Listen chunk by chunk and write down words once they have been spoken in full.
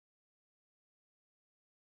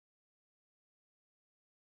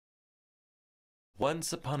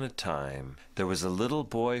Once upon a time, there was a little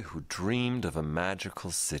boy who dreamed of a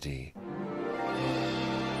magical city.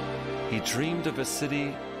 He dreamed of a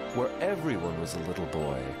city where everyone was a little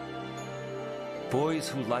boy. Boys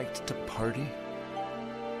who liked to party.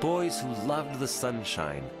 Boys who loved the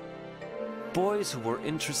sunshine. Boys who were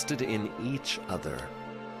interested in each other.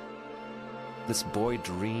 This boy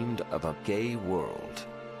dreamed of a gay world.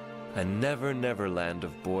 A never land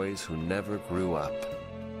of boys who never grew up.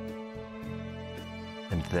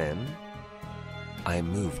 And then, I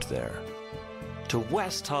moved there, to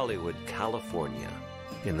West Hollywood, California,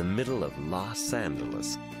 in the middle of Los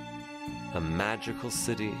Angeles, a magical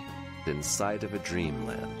city inside of a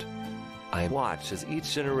dreamland. I watched as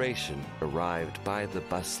each generation arrived by the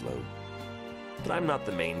busload. But I'm not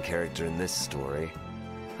the main character in this story.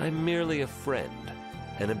 I'm merely a friend,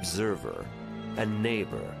 an observer, a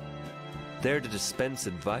neighbor, there to dispense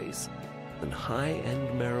advice and high-end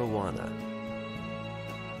marijuana.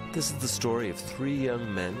 This is the story of 3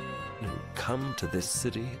 young men who come to this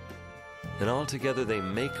city, and all together they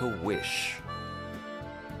make a wish.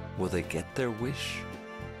 Will they get their wish?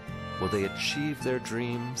 Will they achieve their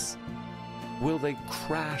dreams? Will they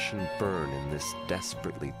crash and burn in this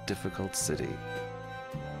desperately difficult city?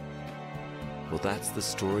 Well, that's the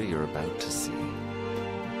story you're about to see.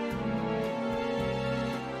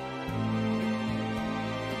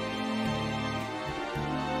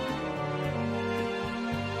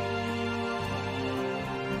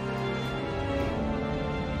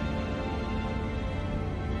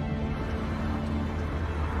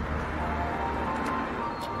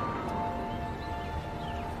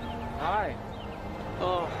 Hi.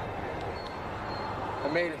 Oh,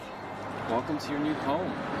 I made it. Welcome to your new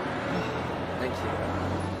home. Thank you.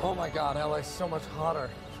 Oh my God, LA's so much hotter.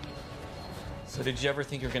 So did you ever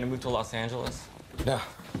think you were going to move to Los Angeles? No.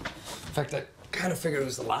 In fact, I kind of figured it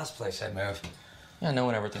was the last place I'd move. Yeah, no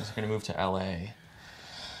one ever thinks they're going to move to LA.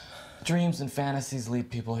 Dreams and fantasies lead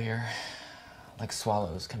people here, like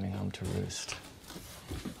swallows coming home to roost.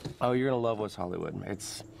 Oh, you're gonna love West Hollywood.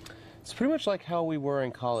 It's pretty much like how we were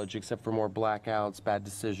in college, except for more blackouts, bad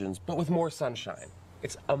decisions, but with more sunshine.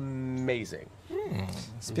 It's amazing.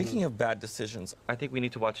 Speaking of bad decisions, I think we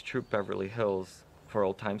need to watch Troop Beverly Hills for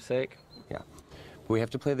old time's sake. Yeah. We have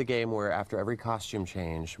to play the game where after every costume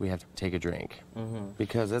change, we have to take a drink.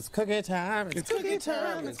 Because it's cookie time, it's cookie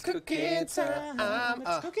time, it's cookie time,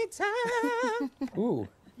 it's cookie time. Ooh,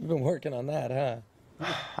 you've been working on that,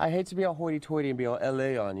 huh? I hate to be all hoity-toity and be all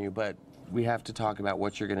LA on you, but we have to talk about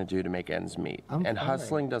what you're gonna do to make ends meet. I'm and fine.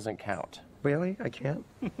 hustling doesn't count. Really? I can't?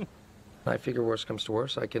 I figure worst comes to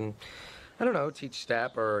worst, I can, I don't know, teach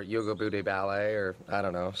step or yoga booty ballet or, I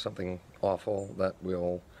don't know, something awful that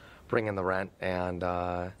will bring in the rent and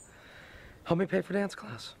help me pay for dance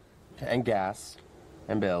class. And gas,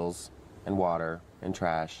 and bills, and water, and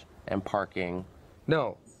trash, and parking.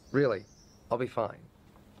 No, really, I'll be fine.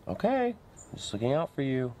 Okay, just looking out for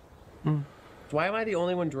you. Why am I the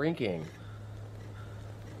only one drinking?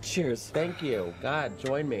 Cheers. Thank you. God,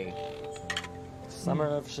 join me. Summer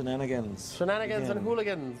of shenanigans. Shenanigans and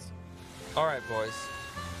hooligans. All right, boys.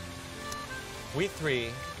 We 3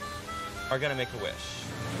 are going to make a wish.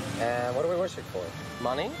 And what are we wishing for?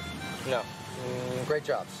 Money? No, Great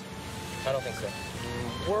jobs. I don't think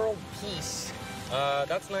so. World peace.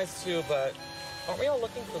 That's nice too, but aren't we all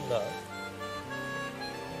looking for love?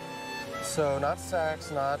 So not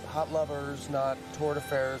sex, not hot lovers, not toward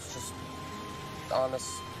affairs, just honest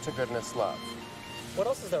to goodness love. What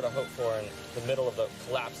else is there to hope for in the middle of the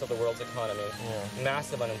collapse of the world's economy,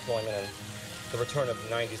 massive unemployment, and the return of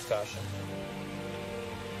 90s fashion?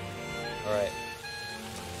 All right.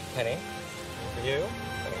 Penny, for you.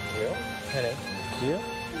 Thank you. Penny. You?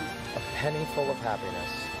 A penny full of happiness.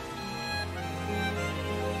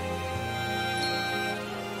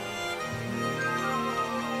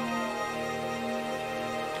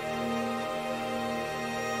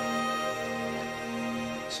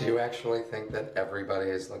 So you actually think that everybody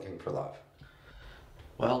is looking for love?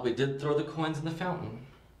 Well, we did throw the coins in the fountain.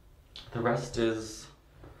 The rest is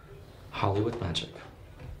Hollywood magic.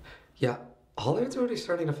 Yeah, Hollywood's already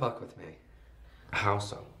starting to fuck with me. How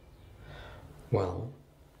so? Well,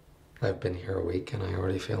 I've been here a week and I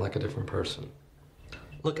already feel like a different person.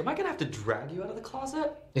 Look, am I gonna have to drag you out of the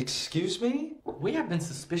closet? Excuse me? We have been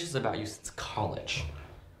suspicious about you since college.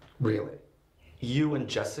 Really? You and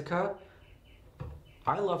Jessica,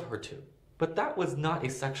 I love her too, but that was not a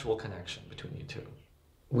sexual connection between you two.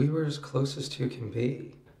 We were as close as two can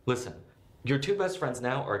be. Listen, your 2 best friends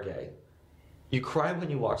now are gay. You cry when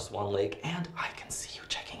you watch Swan Lake, and I can see you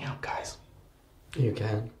checking out, guys. You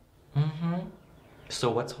can? So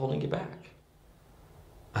what's holding you back?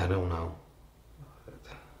 I don't know.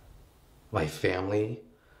 my family,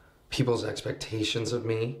 people's expectations of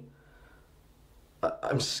me.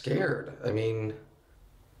 I'm scared. I mean,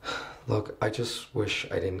 look, I just wish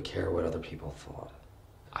I didn't care what other people thought.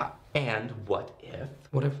 And what if?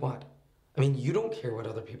 What if what? I mean, you don't care what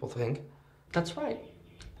other people think. That's right.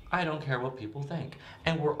 I don't care what people think.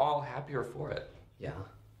 And we're all happier for it. Yeah,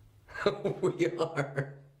 we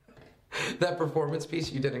are. That performance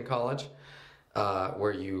piece you did in college,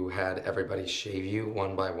 where you had everybody shave you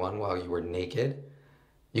one by one while you were naked,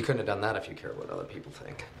 you couldn't have done that if you cared what other people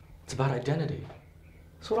think. It's about identity.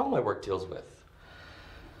 That's what all my work deals with.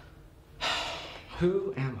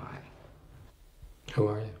 Who am I? Who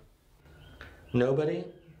are you? Nobody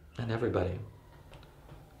and everybody.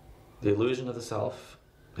 The illusion of the self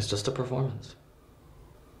is just a performance.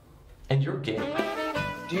 And you're gay.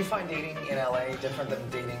 Do you find dating in LA different than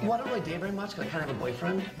dating? Well, I don't really date very much because I kind of have a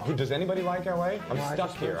boyfriend. Who, does anybody like LA? I'm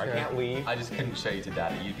stuck here. I can't leave. I just couldn't show you to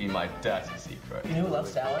Daddy. You'd be my dirty secret. You know who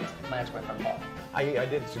loves salads? My ex-boyfriend Paul. I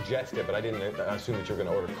did suggest it, but I didn't assume that you were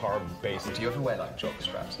going to order carb-based. Do you ever wear like jock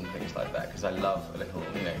straps and things like that? Because I love a little,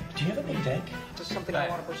 you know. Do you have a big dick? Just something I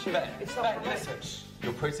want to pursue. It's not racist.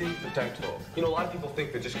 You're pretty, but don't talk. You know, a lot of people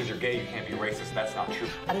think that just because you're gay, you can't be racist. That's not true.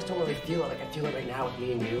 I just don't really feel it. Like, I feel it right now with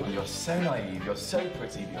me and you. You're so naive, you're so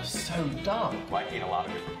pretty, but you're so dumb. I hate a lot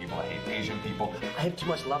of different people. I hate Asian people. I have too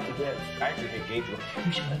much love to give. I actually hate gay people.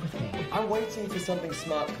 You should live with me. I'm waiting for something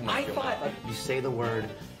smart to come out. I thought, like, you say the word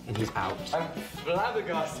and he's out. I'm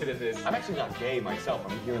flabbergasted at this. I'm actually not gay myself.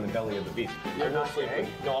 I'm here in the belly of the beast. You're not gay?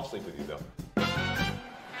 No, I'll sleep with you, though.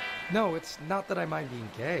 No, it's not that I mind being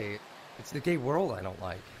gay. It's the gay world I don't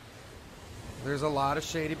like. There's a lot of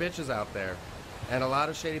shady bitches out there. And a lot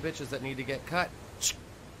of shady bitches that need to get cut.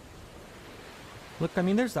 Look, I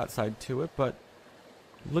mean, there's that side to it, but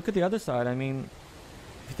look at the other side. I mean,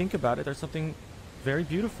 if you think about it, there's something very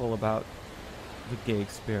beautiful about the gay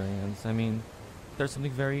experience. I mean, there's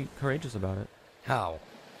something very courageous about it. How?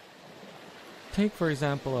 Take, for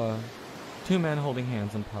example, two men holding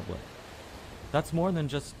hands in public. That's more than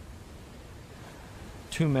just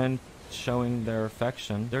two men showing their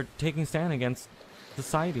affection. They're taking stand against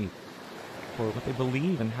society for what they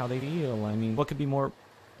believe and how they feel. I mean, what could be more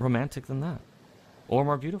romantic than that? Or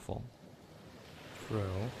more beautiful? True.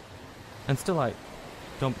 And still, I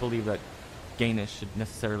don't believe that gayness should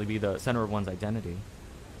necessarily be the center of one's identity.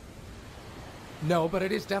 No, but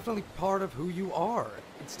it is definitely part of who you are.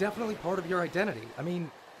 It's definitely part of your identity. I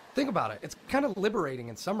mean, think about it. It's kind of liberating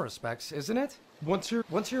in some respects, isn't it? Once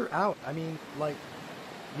you're out, I mean, like,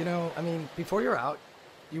 you know, I mean, before you're out,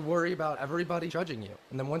 you worry about everybody judging you.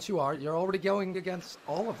 And then once you are, you're already going against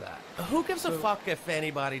all of that. Who gives a fuck if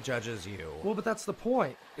anybody judges you? Well, but that's the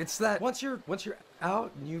point. It's that once you're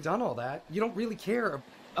out and you've done all that, you don't really care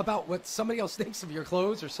about what somebody else thinks of your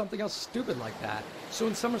clothes or something else stupid like that. So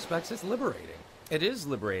in some respects, it's liberating. It is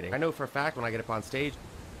liberating. I know for a fact when I get up on stage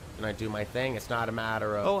and I do my thing, it's not a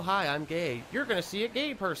matter of, oh, hi, I'm gay. You're going to see a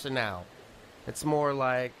gay person now. It's more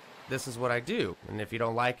like, this is what I do. And if you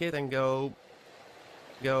don't like it, then go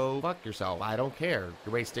fuck yourself. I don't care.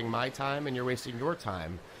 You're wasting my time and you're wasting your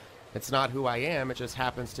time. It's not who I am. It just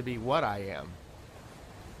happens to be what I am.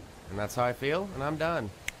 And that's how I feel, and I'm done.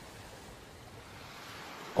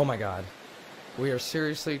 Oh my God. We are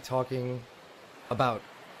seriously talking about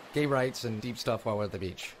gay rights and deep stuff while we're at the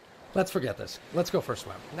beach. Let's forget this. Let's go for a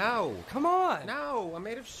swim. No. Come on. No, I'm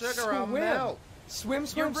made of sugar. I'll Swim. melt. Swim,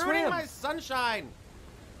 You're ruining swim. my sunshine.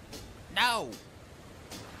 No.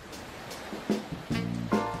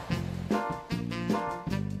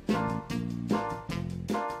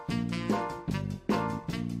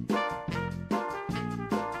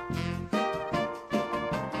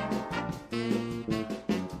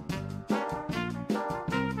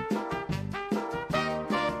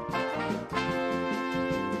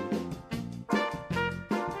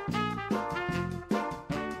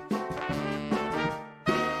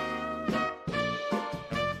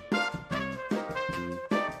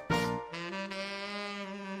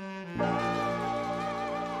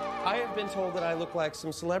 I have been told that I look like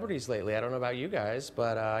some celebrities lately. I don't know about you guys,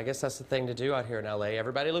 but I guess that's the thing to do out here in LA.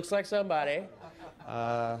 Everybody looks like somebody.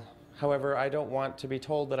 However, I don't want to be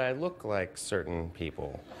told that I look like certain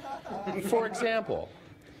people. For example,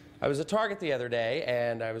 I was at Target the other day,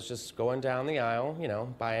 and I was just going down the aisle, you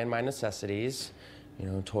know, buying my necessities, you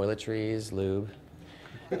know, toiletries, lube.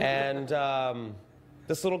 And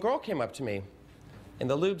this little girl came up to me in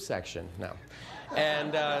the lube section. No.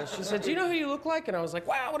 And she said, do you know who you look like? And I was like,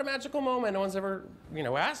 wow, what a magical moment. No one's ever, you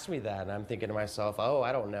know, asked me that. And I'm thinking to myself, oh,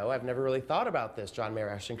 I don't know. I've never really thought about this. John Mayer,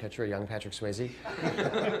 Ashton Kutcher, young Patrick Swayze.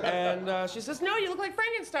 And she says, no, you look like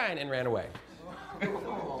Frankenstein, and ran away.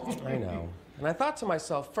 I know. And I thought to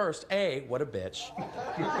myself, first, A, what a bitch.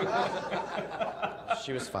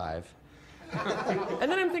 She was 5.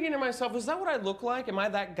 And then I'm thinking to myself, is that what I look like? Am I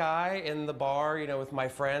that guy in the bar, you know, with my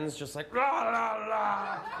friends, just like, la, la,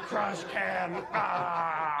 la, crush can,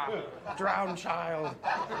 ah, drowned child.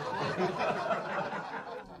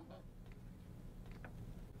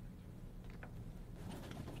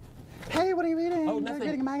 Hey, what are you reading? Oh, You're nothing.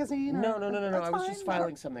 reading a magazine? Or... No. That's I was fine. just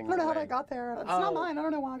filing something I don't know how away. that got there. It's Oh. not mine. I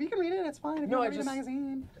don't know why. You can read it. It's fine. If you No, want I to read just- a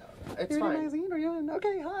magazine. It's You reading a fine. magazine? What are you doing?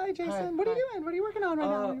 Okay, hi, Jason. Hi, what are you hi. doing? What are you working on right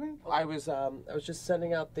now? What are you doing? I was just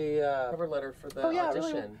sending out the cover letter for the Oh yeah,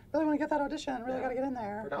 audition. really want to get that audition. Really Yeah. got to get in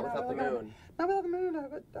there. For Not Without the really Moon. Not Without the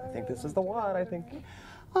Moon. I think this is the one, I think.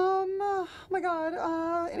 Oh my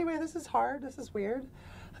God. Anyway, this is hard. This is weird.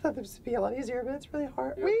 I thought this would be a lot easier, but it's really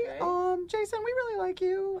hard. You okay? Jason, we really like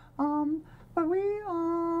you. But we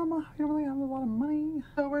don't really have a lot of money.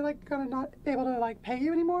 So we're like gonna not able to like pay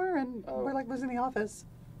you anymore, and we're like losing the office.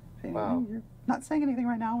 Wow. You're not saying anything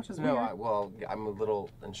right now, which is weird. I'm a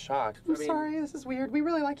little in shock. I'm sorry, this is weird. We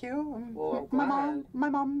really like you. Well, I'm my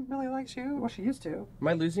glad. mom really likes you. Well, she used to. Am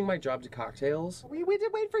I losing my job to cocktails? We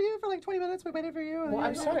did wait for you for like 20 minutes. We waited for you. and Well,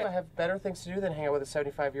 I'm you- sorry. I have better things to do than hang out with a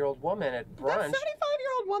 75-year-old woman at That brunch.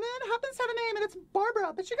 75-year-old woman happens to have a name, and it's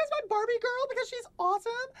Barbara. But she goes by Barbie Girl because she's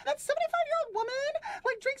awesome. That 75-year-old woman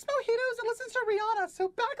like drinks mojitos and listens to Rihanna. So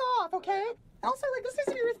back off, okay? Also, like, this needs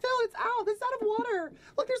to be refilled. It's out. This is out of water.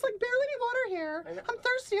 Look, there's like barely any water here. I'm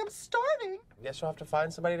thirsty. I'm starving. Guess you'll have to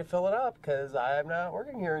find somebody to fill it up because I'm not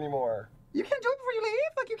working here anymore. You can't do it before you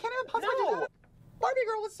leave? Like, you can't even possibly do No. that? Barbie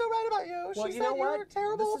Girl was so right about you. Well, She you said know you were what? a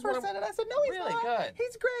terrible This is what person, I'm- and I said, no, he's Really not. good.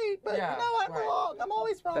 He's great, but Yeah, you know, I'm right. wrong. I'm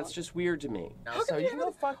always wrong. That's just weird to me. How So can you be can go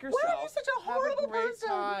able to- fuck yourself. Why are you such a horrible Have a great person?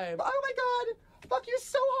 time. Oh my God. Fuck you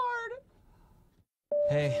so hard.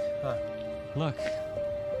 Hey, look.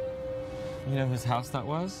 You know whose house that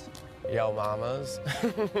was? Yo, mamas.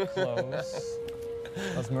 Close.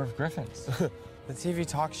 That was Merv Griffin's. The TV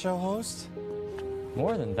talk show host?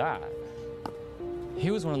 More than that. He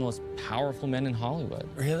was one of the most powerful men in Hollywood.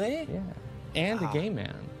 Really? Yeah. And a gay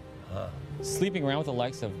man. Sleeping around with the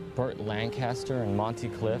likes of Burt Lancaster and Monty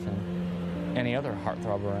Cliff and any other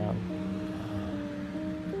heartthrob around.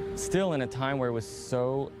 Still in a time where it was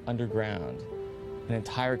so underground, an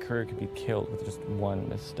entire career could be killed with just one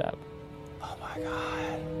misstep. Oh my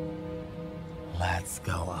God. Let's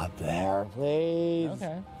go up there, please.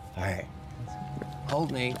 Okay. All right.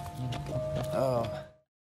 Hold me. Oh.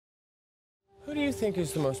 Who do you think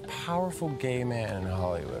is the most powerful gay man in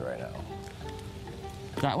Hollywood right now?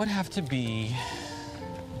 That would have to be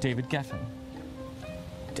David Geffen.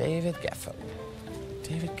 David Geffen.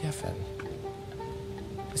 David Geffen.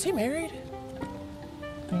 Is he married?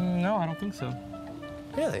 No, I don't think so.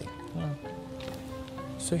 Really? Yeah.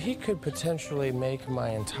 So he could potentially make my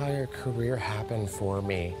entire career happen for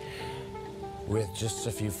me with just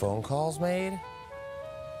a few phone calls made?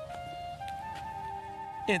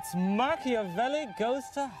 It's Machiavelli Goes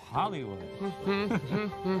to Hollywood.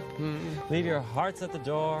 Leave your hearts at the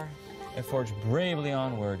door and forge bravely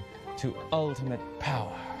onward to ultimate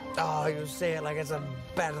power. Oh, you say it like it's a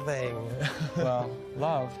bad thing. Well,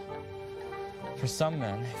 love, for some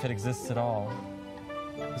men, if it exists at all,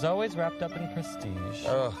 is always wrapped up in prestige.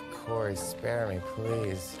 Oh, Corey, spare me,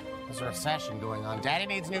 please. There's a recession going on. Daddy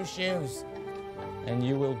needs new shoes. And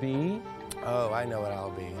you will be? Oh, I know what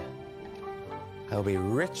I'll be. I'll be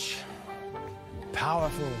rich,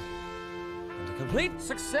 powerful, and a complete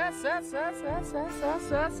success. I'm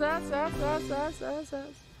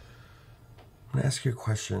gonna ask you a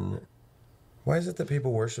question. Why is it that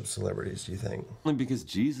people worship celebrities, do you think? Only because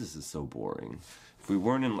Jesus is so boring. If we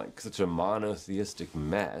weren't in like such a monotheistic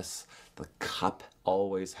mess, the cup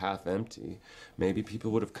always half empty, maybe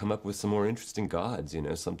people would have come up with some more interesting gods, you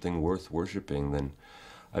know, something worth worshiping than,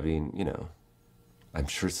 I mean, you know, I'm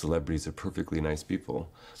sure celebrities are perfectly nice people,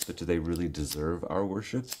 but do they really deserve our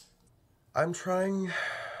worship? I'm trying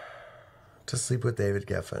to sleep with David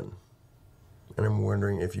Geffen, and I'm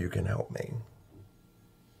wondering if you can help me.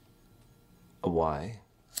 Why?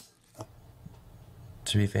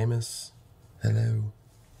 To be famous? Hello.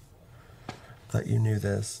 Thought you knew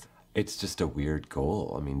this. It's just a weird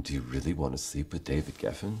goal. I mean, do you really want to sleep with David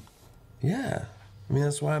Geffen? Yeah. I mean,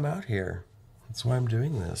 that's why I'm out here. That's why I'm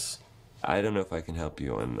doing this. I don't know if I can help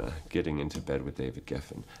you on getting into bed with David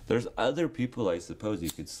Geffen. There's other people I suppose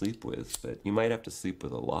you could sleep with, but you might have to sleep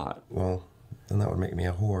with a lot. Well, then that would make me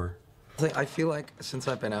a whore. I feel like since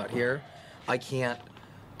I've been out here, I can't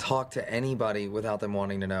talk to anybody without them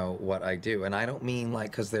wanting to know what I do. And I don't mean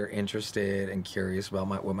like because they're interested and curious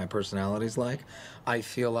about what my personality's like. I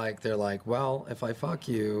feel like they're like, well, if I fuck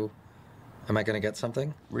you, Am I gonna get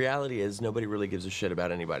something? Reality is nobody really gives a shit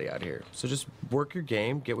about anybody out here. So just work your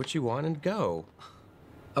game, get what you want, and go.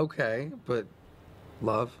 Okay, but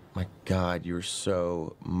love? My God, you're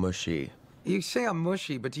so mushy. You say I'm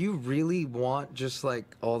mushy, but do you really want just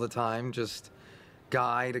like all the time, just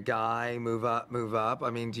guy to guy, move up, move up? I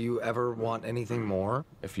mean, do you ever want anything more?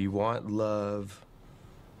 If you want love,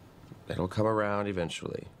 it'll come around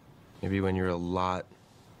eventually. Maybe when you're a lot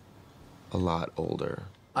older.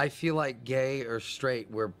 I feel like gay or straight,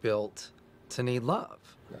 we're built to need love.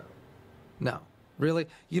 No. No. Really?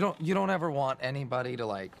 You don't ever want anybody to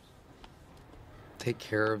like take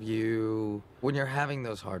care of you when you're having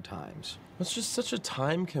those hard times? It's just such a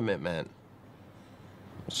time commitment.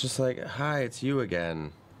 It's just like, hi, it's you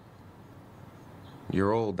again.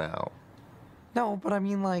 You're old now. No, but I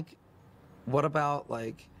mean, like, what about,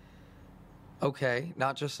 like, okay,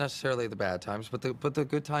 not just necessarily the bad times, but the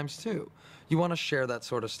good times, too. You want to share that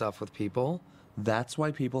sort of stuff with people. That's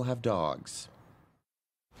why people have dogs.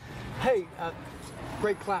 Hey,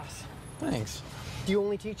 great class. Thanks. Do you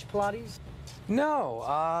only teach Pilates? No,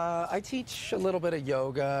 I teach a little bit of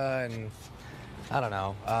yoga and, I don't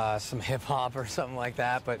know, some hip-hop or something like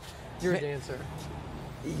that, but... You're a dancer.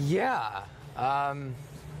 Yeah.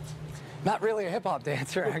 Not really a hip-hop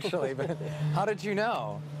dancer, actually, but how did you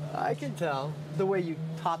know? I can tell. The way you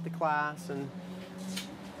taught the class and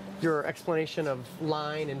your explanation of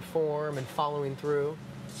line and form and following through.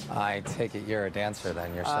 I take it you're a dancer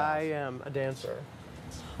then yourself. I am a dancer.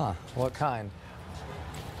 Huh, what kind?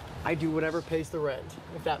 I do whatever pays the rent,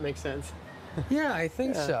 if that makes sense. Yeah, I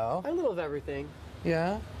think so. A little of everything.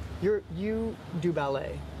 Yeah? You do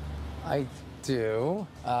ballet. I do.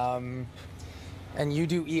 And you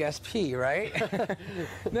do ESP, right?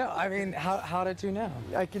 No, I mean, how did you know?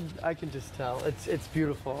 I can just tell. It's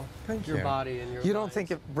beautiful. Thank your you. body and your You don't mind.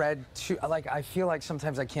 think it read too, like, I feel like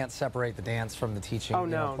sometimes I can't separate the dance from the teaching. Oh,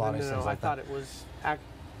 you know, no. Pilates, things I like thought that. it was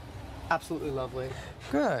absolutely lovely.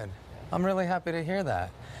 Good. I'm really happy to hear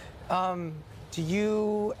that. Do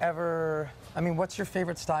you ever, I mean, what's your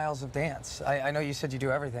favorite styles of dance? I know you said you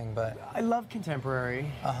do everything, but... I love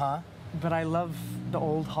contemporary. Uh-huh. But I love the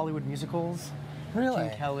old Hollywood musicals. Really?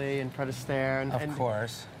 Gene Kelly and Fred Astaire. Of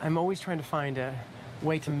course. I'm always trying to find a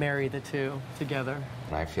way to marry the two together.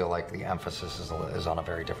 And I feel like the emphasis is on a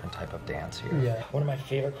very different type of dance here. Yeah. One of my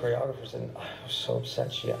favorite choreographers, and I was so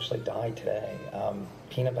upset she actually died today.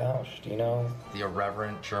 Pina Bausch, do you know? The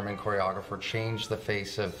irreverent German choreographer changed the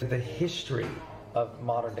face of the history of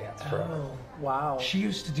modern dance forever. Oh, wow. She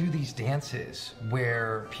used to do these dances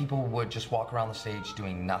where people would just walk around the stage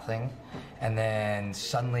doing nothing and then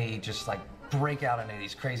suddenly just like break out into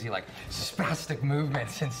these crazy like spastic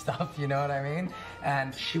movements and stuff, you know what I mean?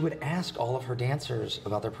 And she would ask all of her dancers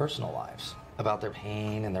about their personal lives, about their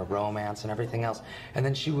pain and their romance and everything else. And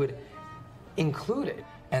then she would include it,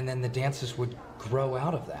 and then the dances would grow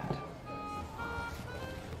out of that.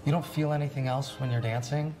 You don't feel anything else when you're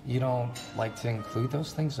dancing? You don't like to include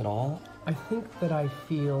those things at all? I think that I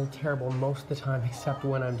feel terrible most of the time except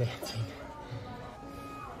when I'm dancing.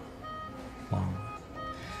 Wow.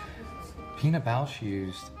 Pina Bausch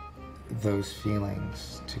used those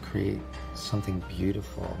feelings to create something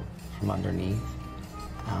beautiful from underneath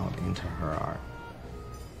out into her art.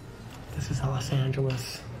 This is Los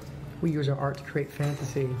Angeles. We use our art to create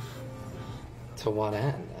fantasy. To what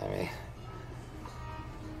end? I mean...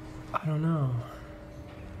 I don't know.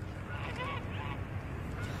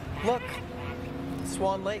 Look,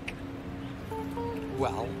 Swan Lake.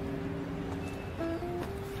 Well...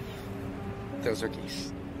 those are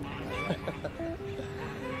geese.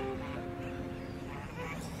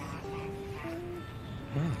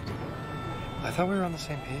 I thought we were on the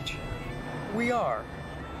same page. We are.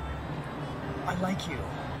 I like you.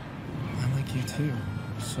 I like you too.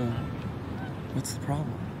 So, what's the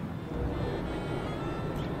problem?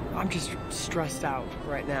 I'm just stressed out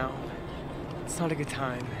right now. It's not a good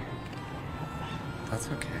time. That's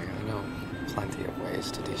okay. I know plenty of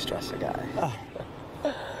ways to de-stress a guy.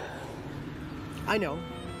 I know.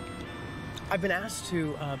 I've been asked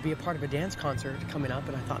to be a part of a dance concert coming up,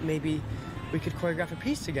 and I thought maybe we could choreograph a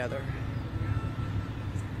piece together.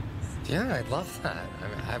 Yeah, I'd love that. I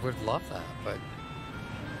mean, I would love that, but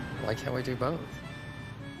why can't we do both?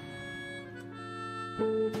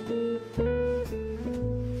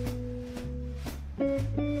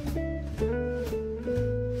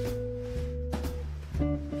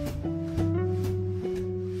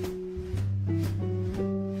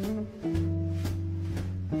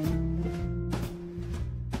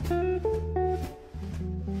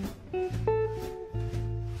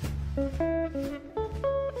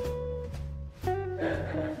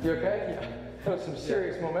 You okay? Yeah. That was some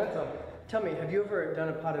serious momentum. Tell me, have you ever done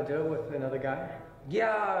a pot of dough with another guy?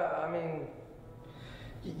 Yeah, I mean,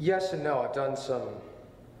 yes and no. I've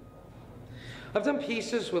done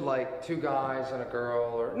pieces with like 2 guys and a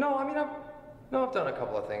girl, or no, I mean, I've done a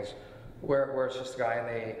couple of things where it's just a guy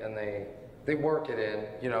and they work it in,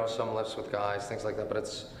 you know, some lifts with guys, things like that, but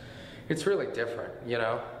it's really different, you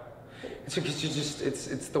know? It's because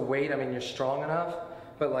it's the weight. I mean, you're strong enough,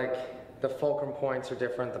 but like the fulcrum points are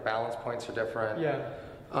different, the balance points are different. Yeah.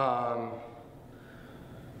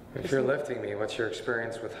 If you're lifting me, what's your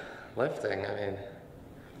experience with lifting? I mean,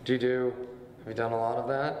 have you done a lot of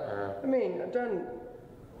that, or? I mean, I've done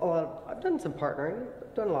some partnering.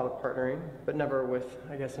 I've done a lot of partnering, but never with,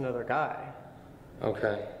 I guess, another guy.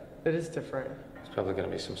 Okay. It is different. There's probably going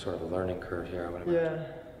to be some sort of a learning curve here, I would imagine. Yeah.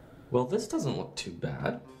 Well, this doesn't look too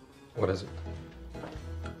bad. What is it?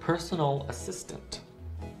 Personal assistant.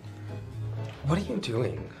 What are you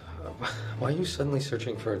doing? Why are you suddenly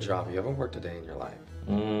searching for a job? You haven't worked a day in your life.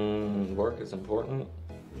 Work is important.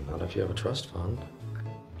 Not if you have a trust fund.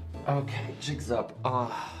 Okay, jig's up.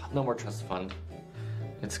 No more trust fund.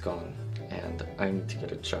 It's gone, and I need to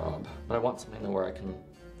get a job. But I want something where I can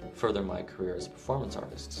further my career as a performance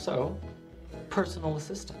artist. So, personal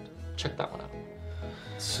assistant. Check that one out.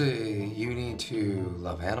 See, you need to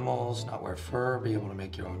love animals, not wear fur, be able to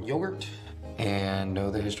make your own yogurt, and know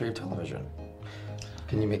the history of television.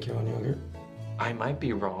 Can you make your own yogurt? I might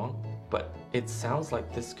be wrong, but it sounds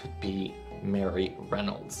like this could be Mary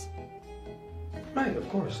Reynolds. Right, of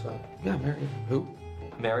course. Yeah, Mary. Who?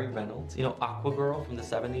 Mary Reynolds. You know, Aqua Girl from the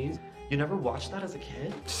 70s? You never watched that as a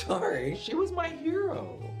kid? Sorry. She was my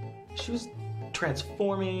hero. She was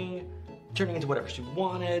transforming, turning into whatever she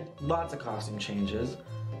wanted, lots of costume changes.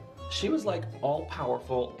 She was like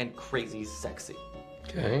all-powerful and crazy sexy.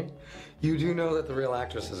 Okay. You do know that the real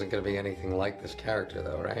actress isn't going to be anything like this character,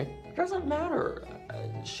 though, right? It doesn't matter.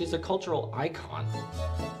 She's a cultural icon.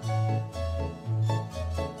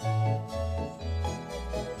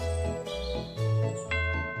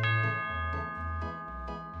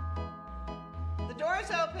 The door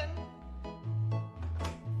is open.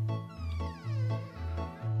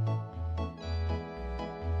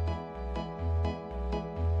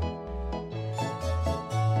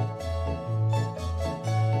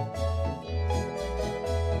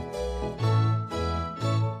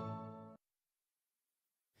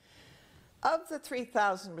 Of the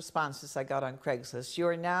 3,000 responses I got on Craigslist, you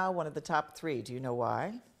are now one of the top 3. Do you know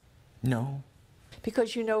why? No.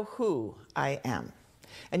 Because you know who I am,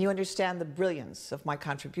 and you understand the brilliance of my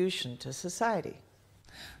contribution to society.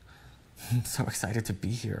 I'm so excited to be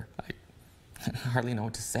here. I hardly know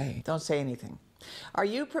what to say. Don't say anything. Are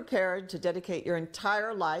you prepared to dedicate your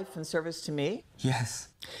entire life in service to me? Yes.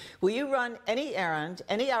 Will you run any errand,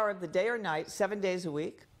 any hour of the day or night, 7 days a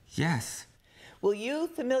week? Yes. Will you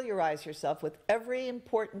familiarize yourself with every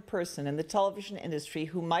important person in the television industry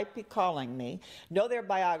who might be calling me, know their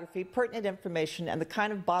biography, pertinent information, and the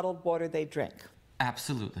kind of bottled water they drink?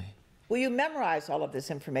 Absolutely. Will you memorize all of this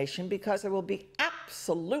information, because there will be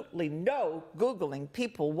absolutely no Googling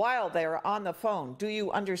people while they are on the phone? Do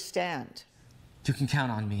you understand? You can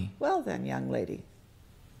count on me. Well then, young lady,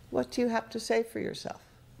 what do you have to say for yourself?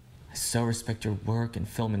 I so respect your work in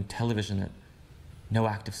film and television that no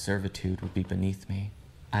act of servitude would be beneath me.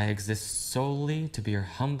 I exist solely to be your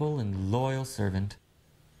humble and loyal servant.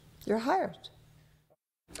 You're hired.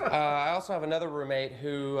 I also have another roommate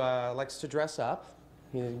who likes to dress up.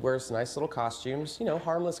 He wears nice little costumes, you know,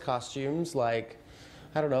 harmless costumes like,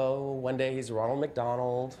 I don't know, one day he's Ronald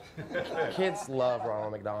McDonald. Kids love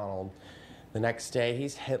Ronald McDonald. The next day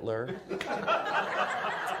he's Hitler.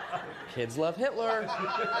 Kids love Hitler.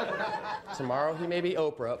 Tomorrow he may be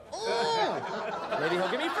Oprah. Maybe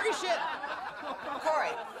he'll give me free shit. Corey,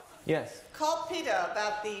 Yes. call PETA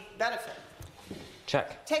about the benefit.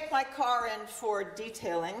 Check. Take my car in for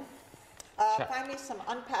detailing. Check. Find me some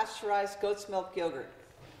unpasteurized goat's milk yogurt.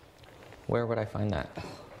 Where would I find that?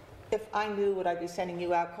 If I knew what I'd be sending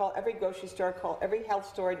you out, call every grocery store, call every health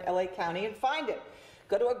store in LA County and find it.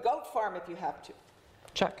 Go to a goat farm if you have to.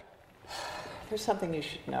 Check. There's something you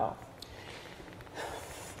should know.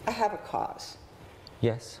 I have a cause.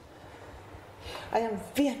 Yes. I am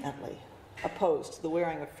vehemently opposed to the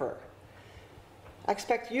wearing of fur. I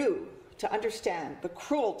expect you to understand the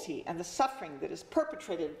cruelty and the suffering that is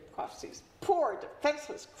perpetrated across these poor,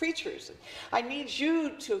 defenseless creatures. I need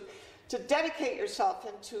you to dedicate yourself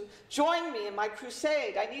and to join me in my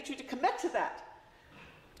crusade. I need you to commit to that.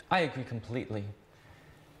 I agree completely.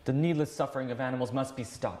 The needless suffering of animals must be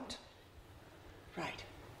stopped. Right.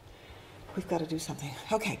 We've got to do something.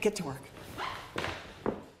 Okay, get to work.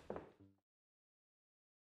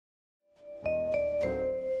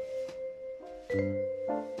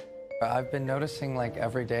 I've been noticing like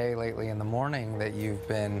every day lately in the morning that you've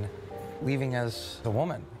been leaving as a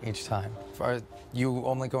woman each time. Are you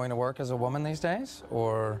only going to work as a woman these days,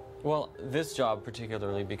 or? Well, this job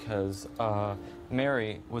particularly because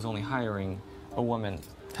Mary was only hiring a woman.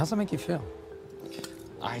 How's that make you feel?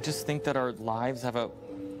 I just think that our lives have a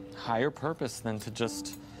higher purpose than to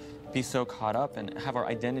just be so caught up and have our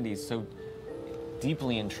identities so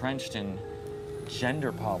deeply entrenched in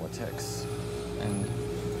gender politics and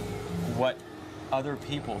what other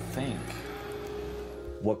people think.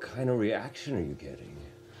 What kind of reaction are you getting?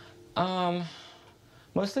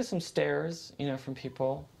 Mostly some stares, you know, from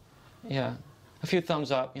people. Yeah, a few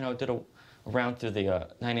thumbs up. You know, did a round through the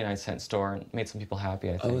 99-cent store and made some people happy,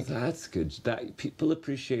 I think. Oh, that's good. That people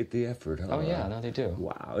appreciate the effort, huh? Oh yeah, no, they do.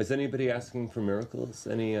 Wow. Is anybody asking for miracles?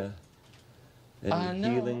 Any no.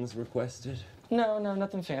 healings requested? No,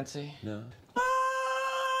 nothing fancy. No.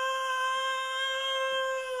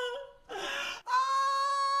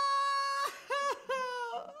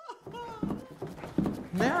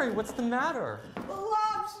 Mary, what's the matter?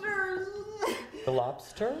 Lobsters! The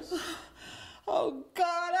lobsters? Oh,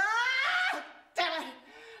 God. Ah! Damn it!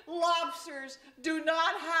 Lobsters do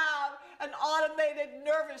not have an automated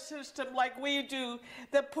nervous system like we do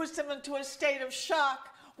that puts them into a state of shock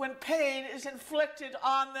when pain is inflicted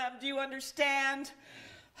on them. Do you understand?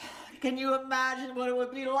 Can you imagine what it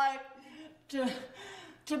would be like to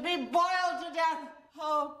be boiled to death?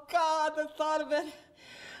 Oh, God, the thought of it.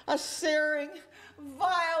 A searing,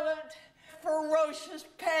 violent, ferocious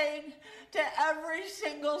pain to every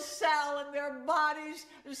single cell in their bodies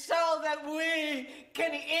so that we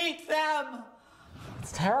can eat them.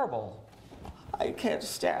 It's terrible. I can't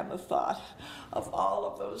stand the thought of all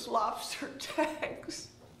of those lobster tanks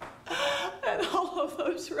and all of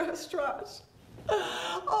those restaurants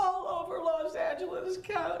all over Los Angeles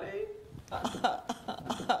County.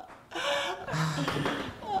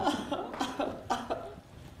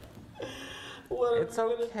 It's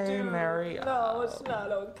okay, Mary. No, it's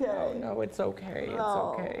not okay. No, it's okay. No. It's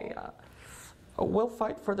okay. We'll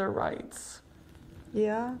fight for their rights.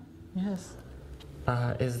 Yeah? Yes.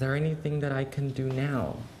 Is there anything that I can do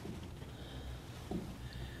now?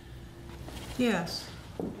 Yes.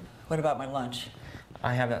 What about my lunch?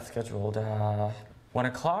 I have that scheduled, 1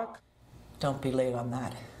 o'clock? Don't be late on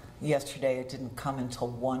that. Yesterday it didn't come until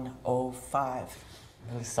 1:05. I'm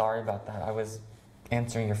really sorry about that. I was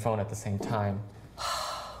answering your phone at the same time.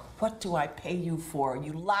 What do I pay you for,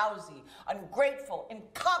 you lousy, ungrateful,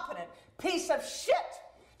 incompetent piece of shit?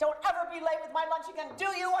 Don't ever be late with my lunch again. Do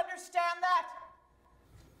you understand that?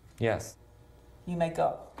 Yes. You may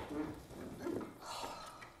go.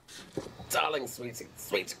 Darling, sweetie,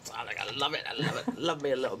 darling, I love it, I love it. Love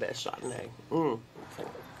me a little bit of Chardonnay.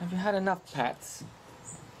 Have you had enough pets?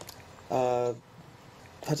 Had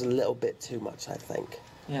a little bit too much, I think.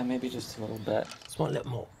 Yeah, maybe just a little bit. Just want a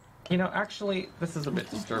little more. You know, actually, this is a bit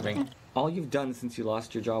disturbing. All you've done since you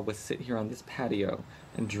lost your job was sit here on this patio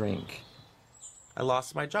and drink. I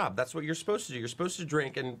lost my job. That's what you're supposed to do. You're supposed to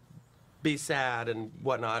drink and be sad and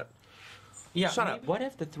whatnot. Yeah, Shut up. What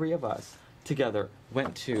if the three of us together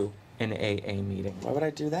went to an AA meeting? Why would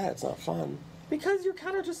I do that? It's not fun. Because you're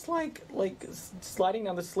kind of just like sliding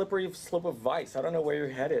down the slippery slope of vice. I don't know where you're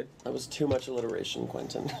headed. That was too much alliteration,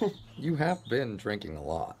 Quentin. You have been drinking a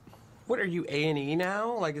lot. What, are you A&E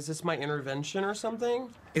now? Like, is this my intervention or something?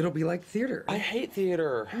 It'll be like theater. I hate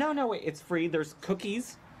theater. No, wait, it's free. There's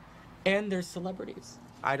cookies and there's celebrities.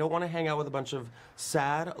 I don't want to hang out with a bunch of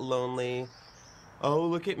sad, lonely, oh,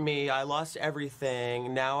 look at me, I lost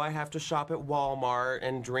everything. Now I have to shop at Walmart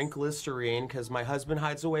and drink Listerine because my husband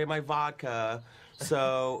hides away my vodka.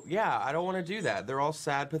 So, yeah, I don't want to do that. They're all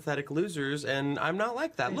sad, pathetic losers, and I'm not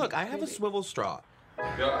like that. Look, I have a swivel straw.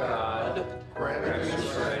 God, grant me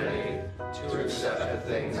serenity to accept the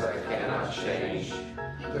things I cannot change,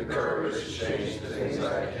 the courage to change the things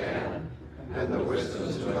I can, and the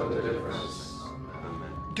wisdom to know the difference.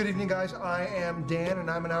 Good evening, guys. I am Dan, and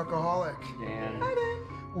I'm an alcoholic. Dan. Hi, Dan.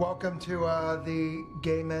 Welcome to the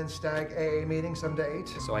Gay Men Stag AA meeting, some to 8.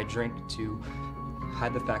 So I drink to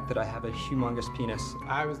hide the fact that I have a humongous penis.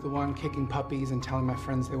 I was the one kicking puppies and telling my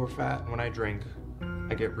friends they were fat. When I drink,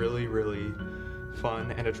 I get really, really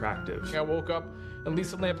fun and attractive. I woke up in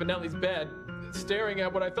Lisa Lampanelli's bed, staring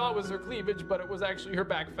at what I thought was her cleavage, but it was actually her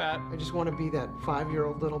back fat. I just want to be that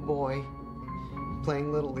 5-year-old little boy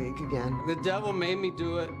playing Little League again. The devil made me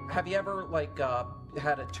do it. Have you ever,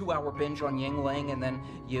 had a 2-hour binge on Yingling and then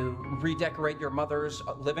you redecorate your mother's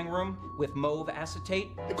living room with mauve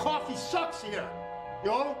acetate? The coffee sucks here,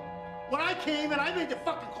 you know? When I came and I made the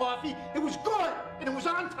fucking coffee, it was good, and it was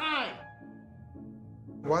on time.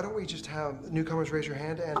 Why don't we just have newcomers raise your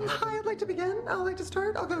hand and... Hi, I'd like to begin. I'd like to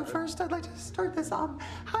start. I'll go first. I'd like to start this. Hi,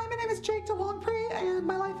 my name is Jake DeLongpre, and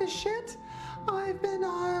my life is shit. I've been,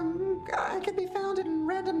 I can be found in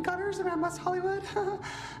random gutters around West Hollywood.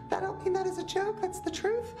 I don't mean that as a joke. That's the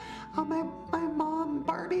truth. My mom,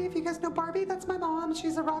 Barbie, if you guys know Barbie, that's my mom.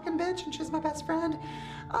 She's a rockin' bitch, and she's my best friend.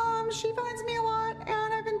 She finds me a lot,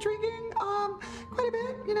 and I've been drinking, quite a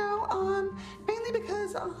bit, you know, mainly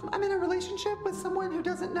because, I'm in a relationship with someone who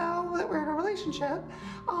doesn't know that we're in a relationship.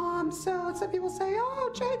 So some people say,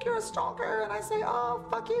 oh, Jake, you're a stalker. And I say, oh,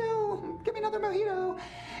 fuck you. Give me another mojito.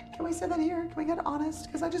 Can we say that here? Can we get honest?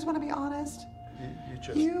 Because I just want to be honest.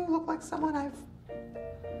 You look like someone I've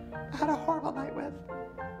had a horrible night with.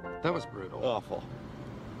 That was brutal. Awful.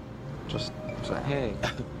 Just saying. Hey.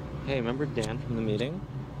 Hey, remember Dan from the meeting?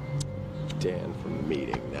 Dan from the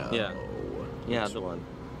meeting now. Yeah. Yeah, Which one?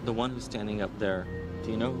 The one who's standing up there.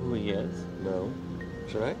 Do you know who he is? No.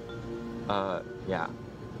 Should I? Yeah.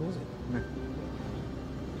 Who is it?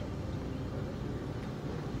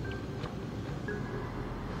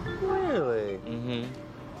 Really?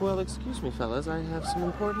 Mm-hmm. Well, excuse me, fellas. I have some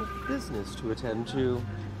important business to attend to.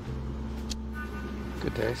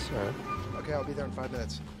 Good day, sir. Okay, I'll be there in 5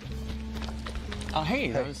 minutes. Oh,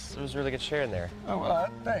 hey, that was really good sharing there. Oh,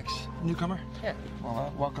 thanks. Newcomer? Yeah.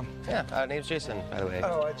 Well, welcome. Yeah, name's Jason, by the way.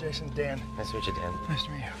 Oh, Jason, Dan. Nice to meet you, Dan. Nice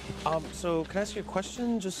to meet you. So can I ask you a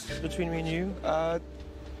question just between me and you?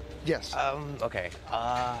 Yes. Okay.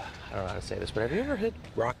 I don't know how to say this, but have you ever hit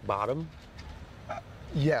rock bottom?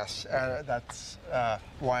 Yes, that's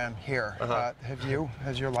why I'm here. Have you?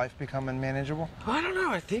 Has your life become unmanageable? I don't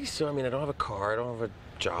know. I think so. I mean, I don't have a car. I don't have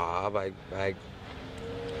a job. I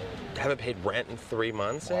haven't paid rent in 3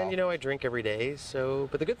 months, Wow. and you know, I drink every day. So,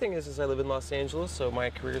 but the good thing is I live in Los Angeles, so my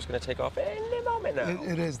career is going to take off any moment now.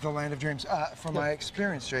 It is the land of dreams. From my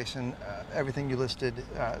experience, Jason, everything you listed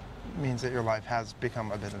means that your life has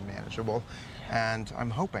become a bit unmanageable, and I'm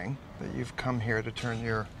hoping that you've come here to turn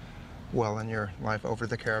your will in your life over to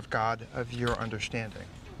the care of God of your understanding.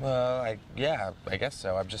 Well, yeah, I guess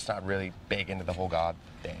so. I'm just not really big into the whole God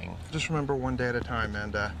thing. Just remember one day at a time,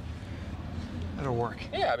 and it'll work.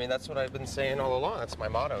 Yeah, I mean, that's what I've been saying all along. That's my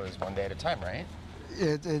motto, is one day at a time, right?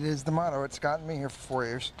 It is the motto. It's gotten me here for 4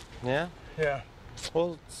 years. Yeah? Yeah.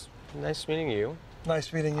 Well, it's nice meeting you.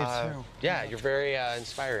 Nice meeting you, too. Yeah, you're very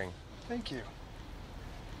inspiring. Thank you.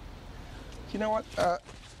 You know what?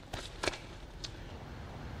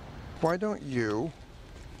 Why don't you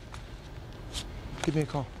give me a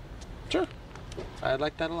call? Sure. I'd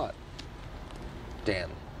like that a lot. Dan.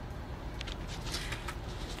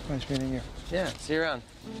 Nice meeting you. Yeah, see you around.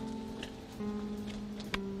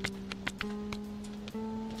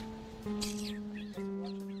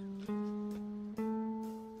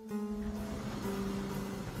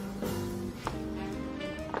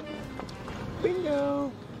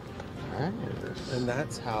 Bingo! Nice. And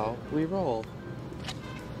that's how we roll.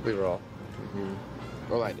 We roll. Mm-hmm.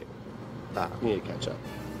 Well, I do. You need to catch up.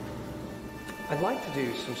 I'd like to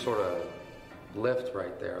do some sort of lift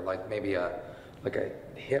right there, like maybe a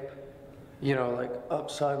hip, you know, like up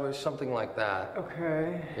sideways, something like that.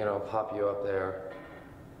 Okay. You know, pop you up there.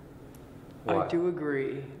 I What? do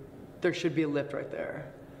agree. There should be a lift right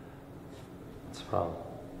there. What's the problem?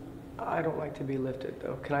 I don't like to be lifted,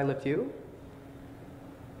 though. Can I lift you?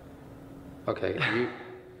 Okay,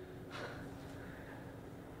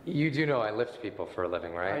 you do know I lift people for a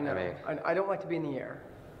living, right? I know. mean, I don't like to be in the air.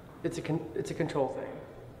 It's a control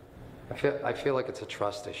thing. I feel like it's a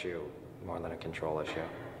trust issue more than a control issue.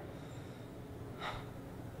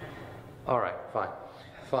 All right,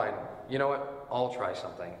 fine. You know what? I'll try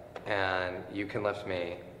something, and you can lift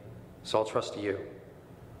me, so I'll trust you,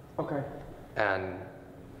 Okay. and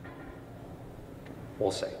we'll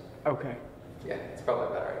see. Okay. Yeah, it's probably a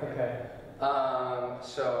better idea. Okay.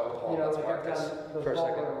 So hold You on, know, let's like mark I've this done the for a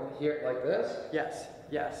second. ballroom. Here, like this? Yes.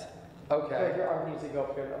 Yes. Okay. Like your arm needs to go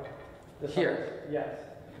up here, though. This Here? one. Yes.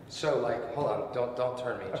 So like, hold on, don't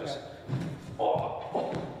turn me, just.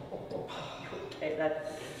 Oh. Okay,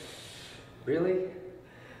 that. Really?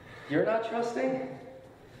 You're not trusting?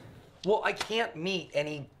 Well, I can't meet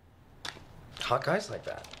any hot guys like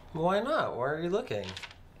that. Why not? Where are you looking?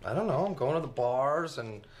 I don't know. I'm going to the bars,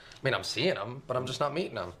 and I mean, I'm seeing them, but I'm just not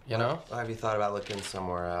meeting them. You know? Have you thought about looking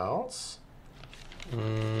somewhere else?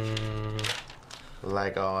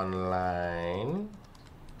 Like online?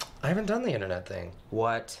 I haven't done the internet thing.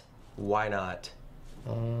 What? Why not?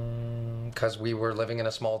 Because we were living in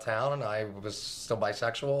a small town, and I was still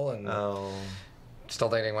bisexual, and still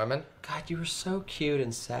dating women. God, you were so cute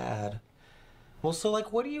and sad. Well, so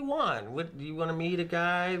like, what do you want? What do you want to meet a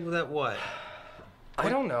guy that what? I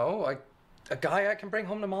don't know. a guy I can bring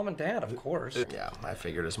home to mom and dad, of course. Yeah, I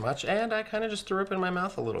figured as much, and I kind of just threw up in my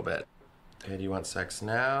mouth a little bit. Okay, do you want sex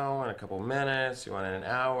now, in a couple minutes? Do you want it in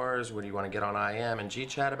hours? Would you want to get on IM and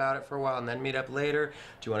G-chat about it for a while and then meet up later?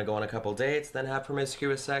 Do you want to go on a couple dates, then have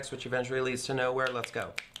promiscuous sex, which eventually leads to nowhere? Let's go.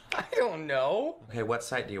 I don't know. Okay, what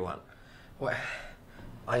site do you want? What?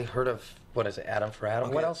 I heard of, what is it, Adam for Adam?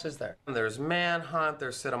 Okay. What else is there? There's Manhunt,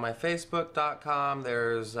 there's sitonmyfacebook.com,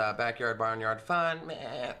 there's Backyard Barnyard Fun,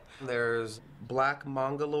 meh. There's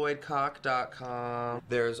blackmongoloidcock.com.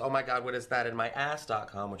 There's, oh my god, what is that, in my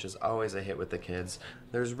ass.com, which is always a hit with the kids.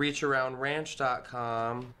 There's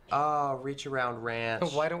reacharoundranch.com. Oh, Reach Around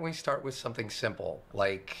Ranch. Why don't we start with something simple,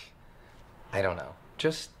 like, I don't know,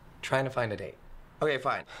 just trying to find a date. Okay,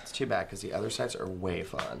 fine. It's too bad, because the other sites are way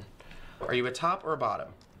fun. Are you a top or a bottom?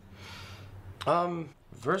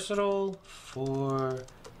 Versatile for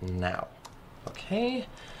now. Okay?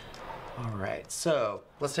 All right, so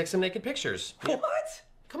let's take some naked pictures. What?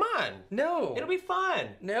 Come on. No. It'll be fun.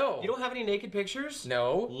 No. You don't have any naked pictures?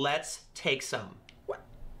 No. Let's take some. What?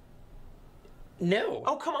 No.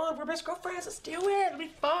 Oh, come on. We're best girlfriends. Let's do it. It'll be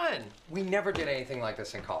fun. We never did anything like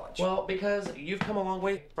this in college. Well, because you've come a long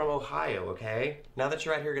way from Ohio, okay? Now that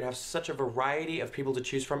you're out here, you're gonna have such a variety of people to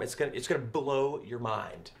choose from. It's gonna blow your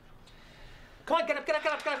mind. Come on, get up. Give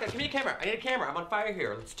me a camera. I need a camera. I'm on fire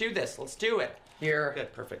here. Let's do this. Let's do it. Here.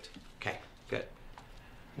 Good, perfect. Okay, good.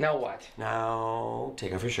 Now what? Now,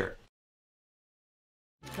 take off your shirt.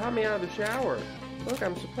 Got me out of the shower. Look,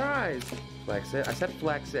 I'm surprised. Flex it. I said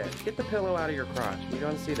flex it. Get the pillow out of your crotch. We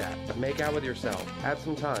don't see that. Make out with yourself. Have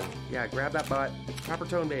some tongue. Yeah, grab that butt. Proper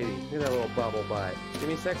tone, baby. Look at that little bubble butt. Give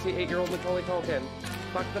me sexy 8-year-old Macaulay Culkin.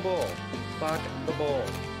 Fuck the bull. Fuck the bull.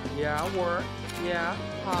 Yeah, work. Yeah,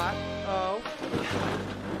 hot. Oh.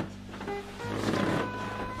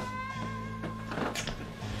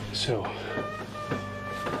 So,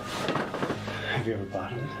 have you ever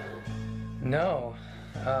bottomed? No.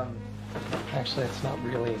 Actually, it's not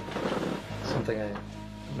really something I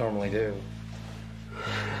normally do.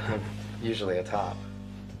 I'm usually a top.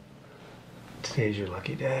 Today's your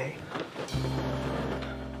lucky day.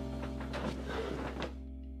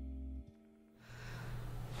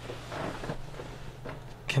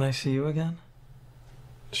 Can I see you again?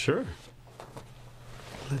 Sure.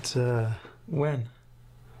 Let's, When?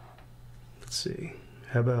 let's see.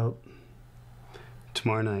 How about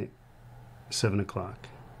tomorrow night, 7 o'clock,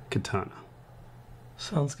 Katana.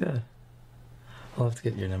 Sounds good. I'll have to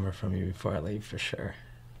get your number from you before I leave for sure.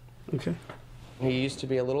 Okay. He used to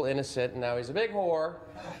be a little innocent, and now he's a big whore.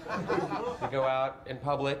 We go out in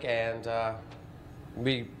public, and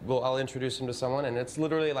I'll introduce him to someone, and it's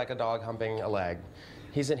literally like a dog humping a leg.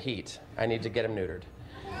 He's in heat. I need to get him neutered.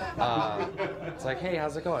 It's like, hey,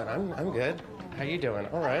 how's it going? I'm good. How you doing?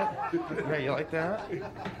 All right. Yeah, you like that?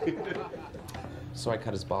 So I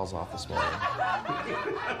cut his balls off this morning.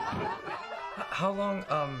 How long,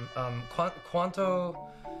 cuánto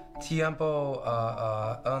tiempo,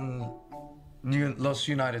 los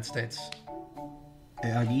United States?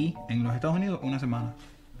 Allí, en los Estados Unidos, una semana.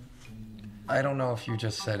 I don't know if you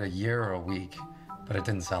just said a year or a week, but it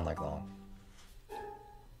didn't sound like long.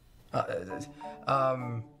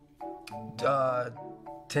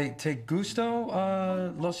 ¿Te gustó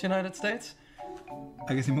los United States?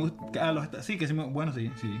 A que sí me gusta. Sí, que sí me. Bueno, sí,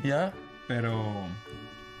 sí. ¿Ya? Pero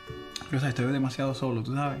 ¿sabes? Estoy demasiado solo,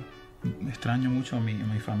 tú sabes. Me extraño mucho a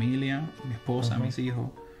mi familia, mi esposa, a mis hijos.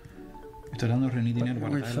 Estoy dando de reunir dinero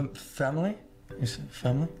para traerlo. Family? You said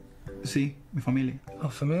family? Sí, mi familia. Oh,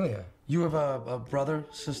 familia. You have a brother,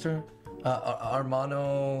 sister? Hermana?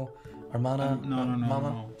 No, Mama?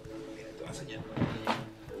 no. Te voy a enseñar.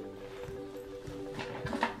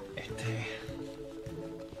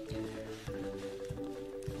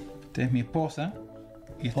 Este es mi esposa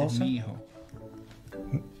y este es mi hijo.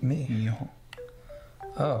 Mi hijo.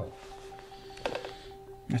 Oh.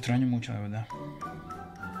 Me extraño mucho, de verdad.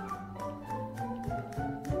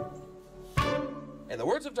 In the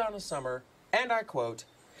words of Donna Summer, and I quote,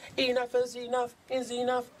 enough is enough,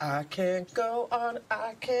 I can't go on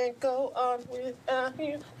without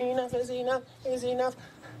you. Enough is enough.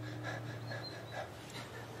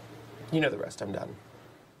 You know the rest, I'm done.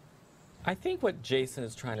 I think what Jason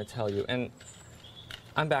is trying to tell you, and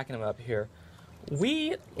I'm backing him up here,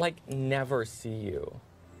 we, never see you.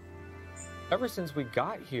 Ever since we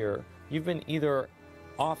got here, you've been either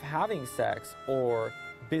off having sex or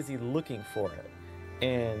busy looking for it.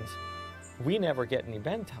 And we never get any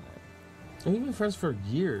bed time. And we've been friends for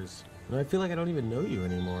years, and I feel like I don't even know you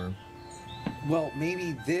anymore. Well,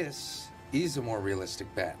 maybe this is a more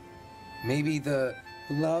realistic bet. Maybe the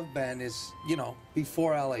love band is,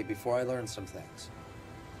 before LA, before I learned some things.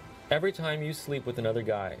 Every time you sleep with another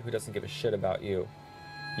guy who doesn't give a shit about you,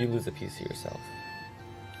 you lose a piece of yourself.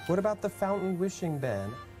 What about the fountain wishing, Ben?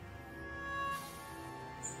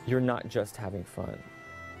 You're not just having fun.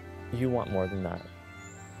 You want more than that.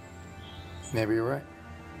 Maybe you're right.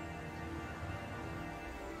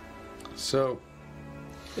 So,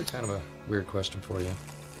 it's kind of a weird question for you.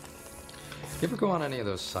 You ever go on any of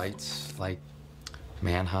those sites like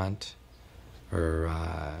Manhunt or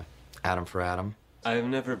Adam for Adam? I've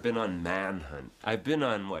never been on Manhunt. I've been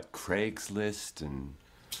on, what, Craigslist and,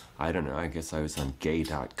 I don't know, I guess I was on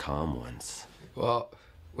gay.com once. Well,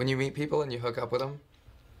 when you meet people and you hook up with them,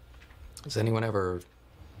 does anyone ever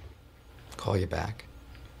call you back?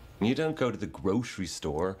 You don't go to the grocery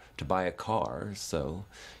store to buy a car, so,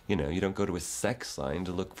 you know, you don't go to a sex line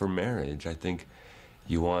to look for marriage. I think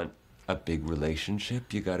you want a big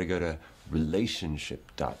relationship, you gotta go to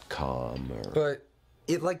relationship.com or... But,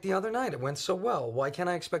 like the other night, it went so well. Why can't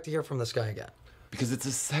I expect to hear from this guy again? Because it's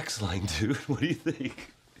a sex line, dude. What do you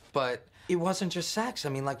think? But it wasn't just sex. I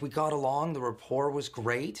mean, like, we got along, the rapport was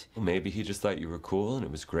great. Well, maybe he just thought you were cool and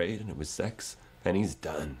it was great and it was sex, and he's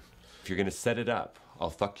done. If you're gonna set it up, I'll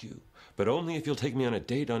fuck you. But only if you'll take me on a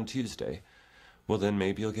date on Tuesday. Well, then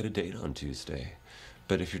maybe you'll get a date on Tuesday.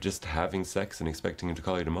 But if you're just having sex and expecting him to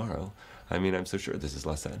call you tomorrow, I mean, I'm so sure this is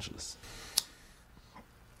Los Angeles.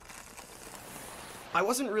 I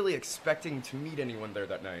wasn't really expecting to meet anyone there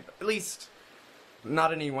that night. At least,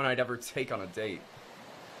 not anyone I'd ever take on a date.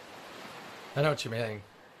 I know what you mean.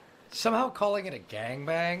 Somehow calling it a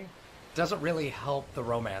gangbang doesn't really help the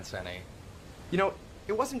romance any. You know,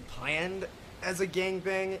 it wasn't planned as a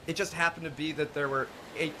gangbang. It just happened to be that there were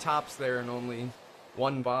 8 tops there and only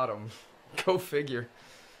 1 bottom. Go figure.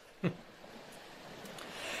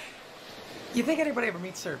 You think anybody ever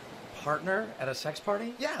meets their partner at a sex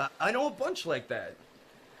party? Yeah, I know a bunch like that.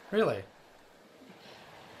 Really?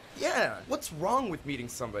 Yeah, what's wrong with meeting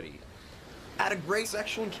somebody at a great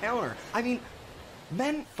sexual encounter? I mean,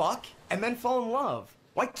 men fuck and men fall in love.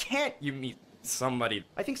 Why can't you meet somebody?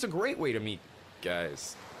 I think it's a great way to meet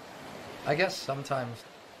guys. I guess sometimes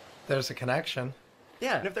there's a connection.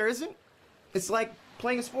 Yeah, and if there isn't, it's like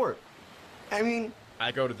playing a sport. I mean,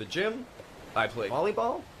 I go to the gym, I play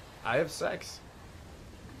volleyball, I have sex.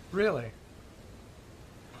 Really?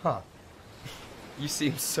 Huh. You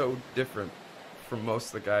seem so different from most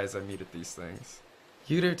of the guys I meet at these things.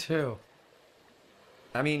 You do too.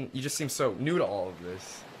 I mean, you just seem so new to all of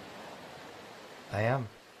this. I am.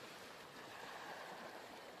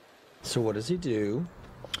 So what does he do?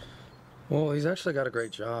 Well, he's actually got a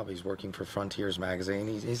great job. He's working for Frontiers magazine.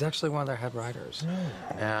 He's actually one of their head writers.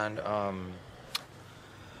 And,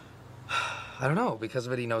 I don't know, because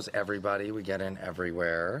of it, he knows everybody. We get in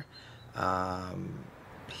everywhere.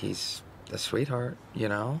 He's a sweetheart, you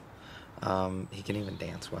know? He can even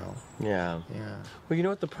dance well. Yeah. Yeah. Well, you know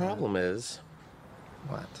what the problem is?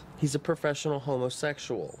 What? He's a professional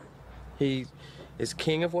homosexual. He is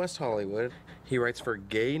king of West Hollywood. He writes for a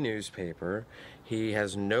gay newspaper. He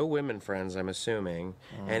has no women friends, I'm assuming.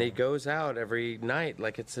 And he goes out every night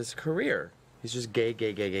like it's his career. He's just gay,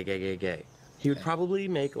 gay, gay, gay, gay, gay, gay. He would probably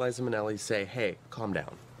make Liza Minnelli say, hey, calm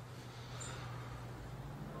down.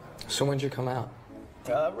 So when'd you come out?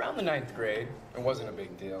 Around the 9th grade. It wasn't a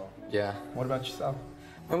big deal. Yeah. What about yourself?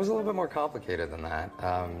 It was a little bit more complicated than that.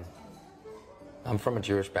 I'm from a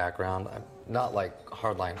Jewish background. I'm not like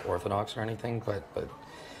hardline Orthodox or anything, but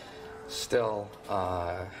still,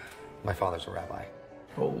 my father's a rabbi.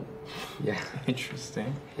 Oh. Yeah.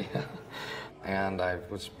 Interesting. Yeah. And I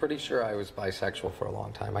was pretty sure I was bisexual for a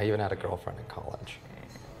long time. I even had a girlfriend in college.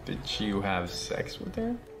 Did you have sex with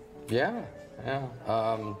her? Yeah, yeah.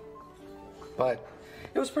 But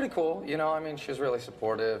it was pretty cool, you know. I mean, she was really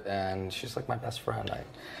supportive, and she's like my best friend.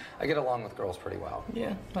 I get along with girls pretty well.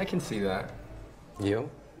 Yeah, I can see that.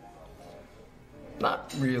 You?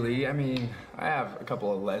 Not really. I mean, I have a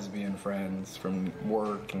couple of lesbian friends from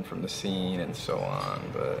work and from the scene and so on,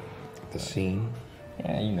 but... The scene?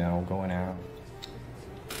 Yeah, you know, going out.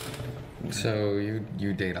 So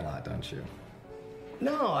you date a lot, don't you?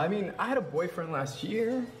 No, I mean, I had a boyfriend last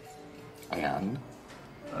year. And?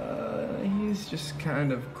 He's just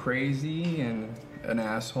kind of crazy and an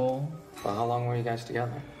asshole. Well, how long were you guys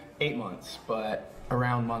together? 8 months, but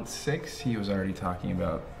around month 6, he was already talking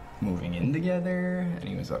about moving in together, and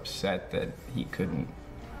he was upset that he couldn't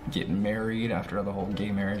get married after the whole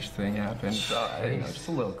gay marriage thing happened. So, you know, just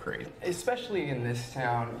a little crazy. Especially in this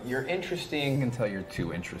town, you're interesting until you're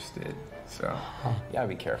too interested. So, you gotta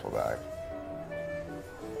be careful about it.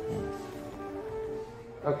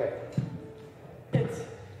 Okay. It's...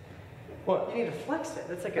 What? You need to flex it.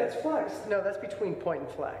 That's like that's flex. No, that's between point and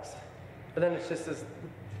flex. But then it's just this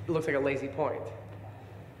It looks like a lazy point.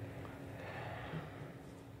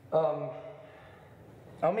 I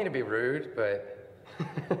don't mean to be rude, but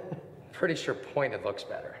pretty sure pointed looks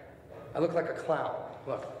better. I look like a clown.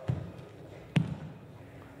 Look.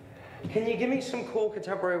 Can you give me some cool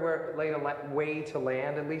contemporary way to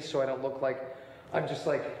land, at least, so I don't look like I'm just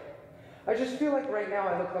like... I just feel like right now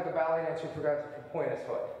I look like a ballet dancer who forgot to point his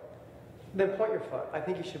foot. Then point your foot. I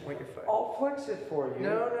think you should point your foot. I'll flex it for you.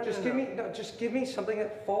 No, Just give me something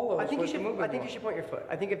that follows. I think you should point your foot.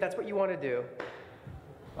 I think if that's what you want to do.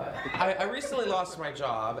 I recently lost my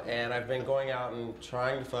job, and I've been going out and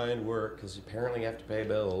trying to find work, because apparently you have to pay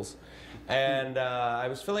bills. And I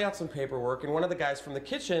was filling out some paperwork, and one of the guys from the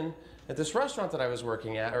kitchen at this restaurant that I was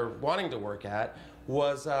working at, or wanting to work at,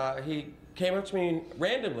 was, he came up to me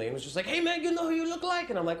randomly and was just like, "Hey man, you know who you look like?"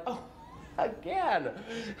 And I'm like, "Oh, again."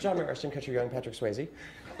 John Mayer, Ashton Kutcher, young Patrick Swayze.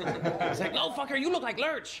 He's like, "No, fucker, you look like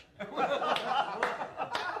Lurch."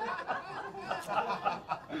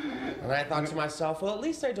 And I thought to myself, well, at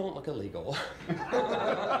least I don't look illegal.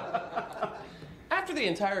 After the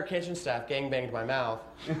entire kitchen staff gangbanged my mouth,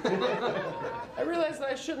 I realized that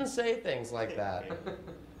I shouldn't say things like that.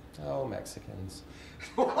 Oh, Mexicans.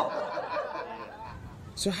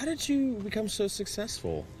 So how did you become so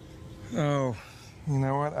successful? Oh, you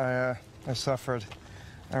know what? I suffered.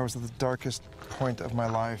 I was at the darkest point of my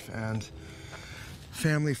life, and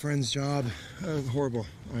family, friends, job, horrible.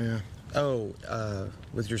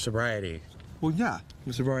 With your sobriety. Well, yeah,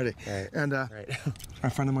 with sobriety. Right. And right. a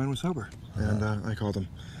friend of mine was sober, and I called him,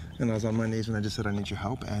 and I was on my knees, and I just said, "I need your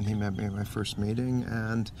help," and he met me at my first meeting,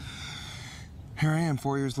 and here I am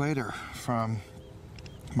 4 years later, from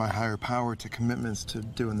my higher power to commitments to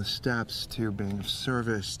doing the steps to being of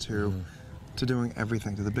service to doing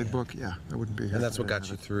everything, to the big book. Yeah, I wouldn't be here. And that's what got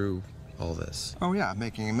you through all this. Oh yeah,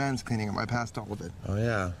 making amends, cleaning up my past, all of it. Oh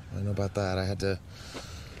yeah, I know about that. I had to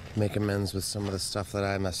make amends with some of the stuff that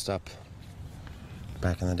I messed up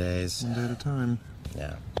back in the days. One day at a time.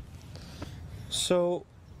 Yeah. So,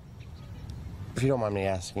 if you don't mind me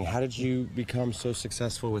asking, how did you become so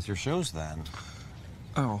successful with your shows then?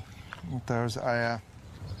 Oh,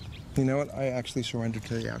 you know what? I actually surrendered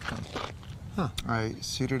to the outcome. Huh. I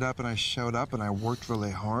suited up and I showed up and I worked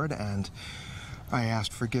really hard and I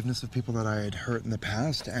asked forgiveness of people that I had hurt in the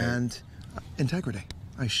past and integrity.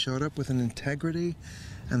 I showed up with an integrity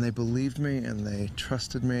and they believed me and they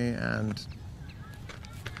trusted me and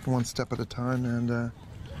one step at a time and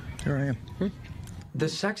here I am. The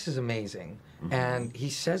sex is amazing and he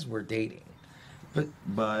says we're dating.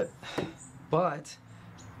 But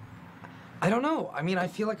I don't know. I mean, I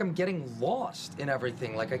feel like I'm getting lost in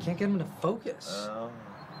everything. Like, I can't get him to focus.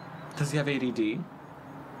 Does he have ADD?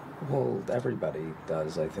 Well, everybody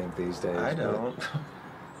does, I think, these days. I don't.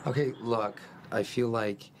 Okay, look, I feel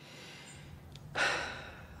like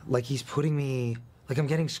he's putting me, like I'm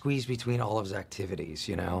getting squeezed between all of his activities,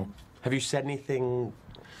 you know? Have you said anything,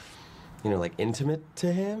 like intimate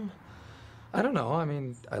to him? I don't know. I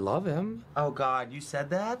mean, I love him. Oh, God, you said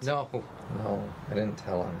that? No, I didn't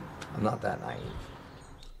tell him. I'm not that naive.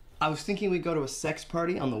 I was thinking we'd go to a sex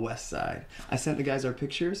party on the west side. I sent the guys our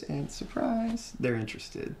pictures, and surprise, they're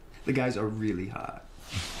interested. The guys are really hot.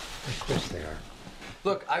 Of course they are.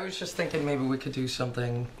 Look, I was just thinking maybe we could do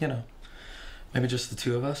something, maybe just the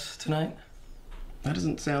two of us tonight. That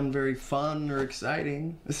doesn't sound very fun or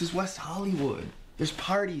exciting. This is West Hollywood. There's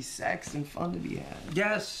parties, sex, and fun to be had.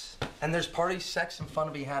 Yes, and there's parties, sex, and fun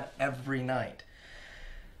to be had every night.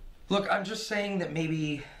 Look, I'm just saying that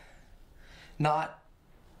maybe not,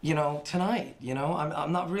 tonight,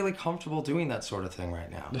 I'm not really comfortable doing that sort of thing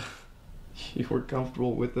right now. You were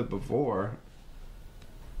comfortable with it before.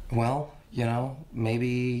 Well,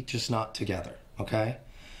 maybe just not together, okay?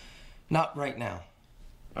 Not right now.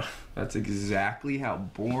 That's exactly how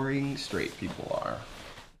boring straight people are.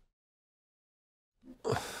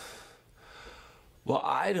 Well,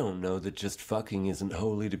 I don't know that just fucking isn't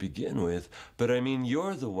holy to begin with, but I mean,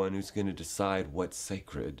 you're the one who's going to decide what's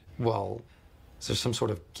sacred. Well, is there some sort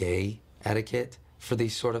of gay etiquette for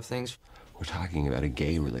these sort of things? We're talking about a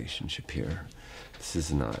gay relationship here.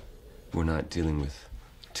 We're not dealing with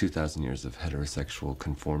 2,000 years of heterosexual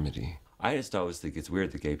conformity. I just always think it's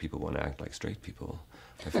weird that gay people want to act like straight people.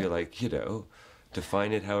 I feel like,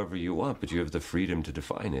 define it however you want, but you have the freedom to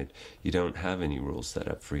define it. You don't have any rules set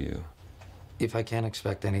up for you. If I can't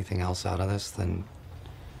expect anything else out of this, then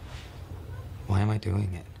why am I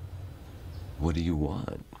doing it? What do you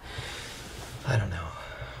want? I don't know.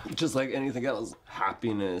 Just like anything else,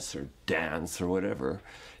 happiness or dance or whatever,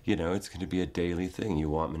 you know, it's going to be a daily thing. You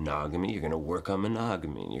want monogamy, you're going to work on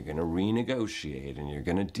monogamy, and you're going to renegotiate, and you're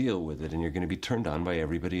going to deal with it, and you're going to be turned on by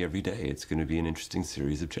everybody every day. It's going to be an interesting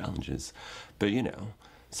series of challenges. But, you know,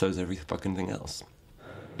 so's every fucking thing else.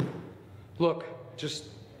 Look, just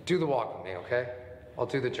do the walk with me, okay? I'll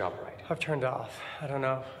do the jump right. I've turned off. I don't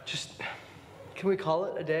know. Just, can we call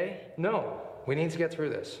it a day? No, we need to get through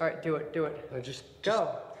this. All right, do it, do it. Just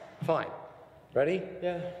go. Fine. Ready?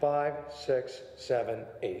 Yeah. 5, 6, 7,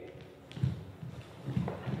 8.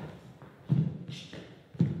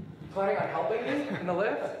 Planning on helping me in the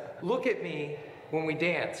lift? Look at me when we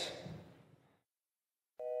dance.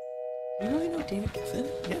 You really know David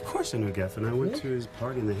Geffen? Yeah, of course I know Geffen. I went to his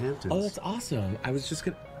party in the Hamptons. Oh, that's awesome. I was just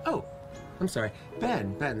gonna... Oh, I'm sorry.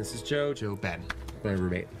 Ben, this is Joe, Ben, my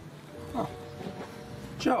roommate. Oh.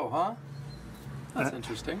 Joe, huh? That's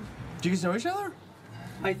interesting. Do you guys know each other?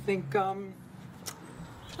 I think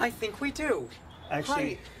we do.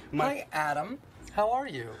 Actually, Hi, Adam. How are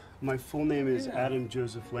you? My full name is Adam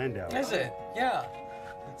Joseph Landau. Is it? Yeah.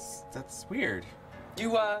 That's weird.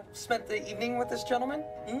 You, spent the evening with this gentleman?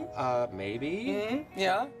 Maybe. Mm-hmm.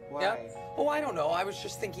 Yeah. Why? Yeah. Oh, I don't know. I was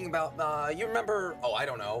just thinking about, you remember, I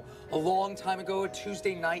don't know, a long time ago, a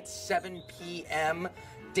Tuesday night, 7 p.m.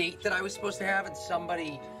 date that I was supposed to have, and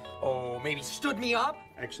somebody, maybe stood me up?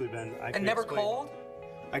 Actually, Ben, I can And never explain. called?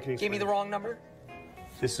 I can explain. Gave me the wrong number?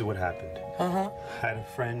 This is what happened. Uh-huh. I had a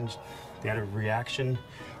friend, they had a reaction.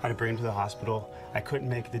 I had to bring him to the hospital. I couldn't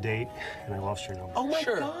make the date, and I lost your number. Oh my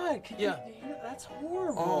Sure. God! Yeah. That's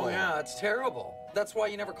horrible. Oh, yeah, it's terrible. That's why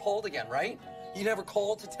you never called again, right? You never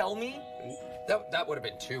called to tell me? That would have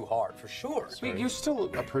been too hard, for sure. Wait, you're still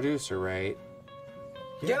a producer, right?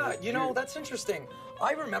 Yeah, you know, that's interesting.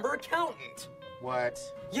 I remember accountant. What?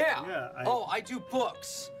 Yeah. I do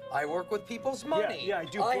books. I work with people's money. Yeah, I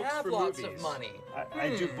do books have for lots movies. of money.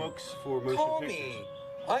 I do books for motion Call pictures. me.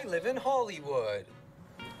 I live in Hollywood.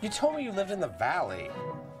 You told me you lived in the Valley.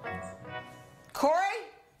 Corey?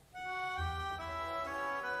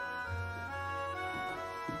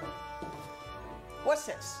 What's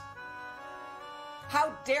this?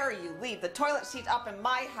 How dare you leave the toilet seat up in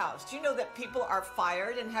my house? Do you know that people are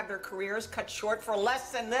fired and have their careers cut short for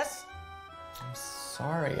less than this? I'm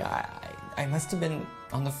sorry. I must have been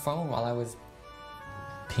on the phone while I was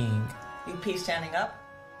peeing. You pee standing up?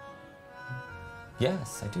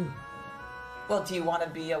 Yes, I do. Well, do you want to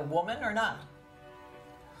be a woman or not?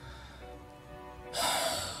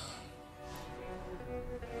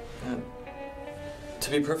 To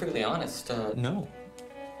be perfectly honest, no.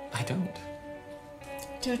 I don't.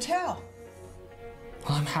 Do tell.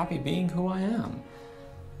 Well, I'm happy being who I am.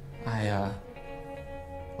 I,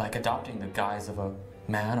 like adopting the guise of a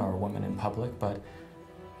man or a woman in public, but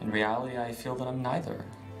in reality, I feel that I'm neither.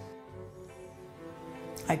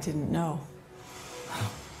 I didn't know.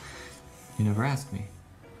 You never asked me.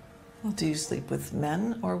 Well, do you sleep with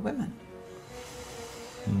men or women?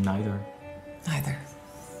 Neither. Neither.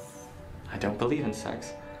 I don't believe in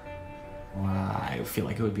sex. Well, I feel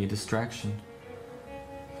like it would be a distraction.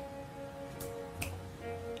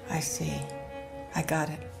 I see. I got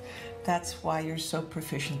it. That's why you're so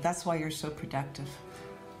proficient. That's why you're so productive.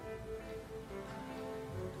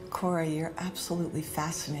 Corey, you're absolutely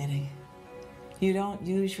fascinating. You don't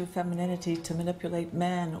use your femininity to manipulate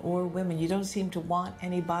men or women. You don't seem to want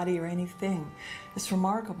anybody or anything. It's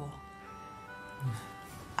remarkable.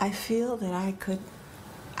 I feel that I could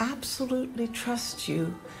absolutely trust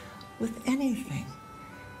you with anything.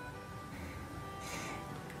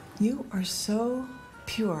 You are so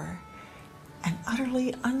pure and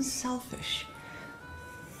utterly unselfish.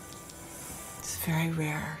 It's very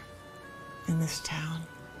rare in this town.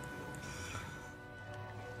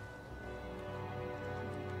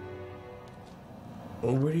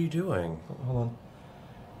 What are you doing? Hold on.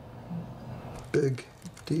 Big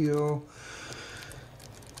deal.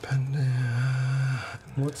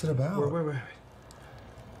 What's it about? Wait.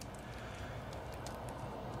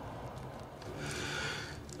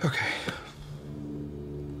 Okay.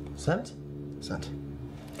 Sent? Sent.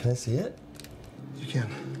 Can I see it? You can.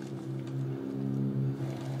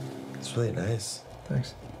 It's really nice.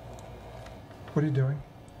 Thanks. What are you doing?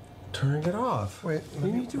 Turning it off. Wait.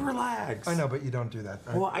 You need to relax. I know, but you don't do that.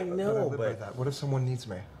 Well, I know, I live by but- that. What if someone needs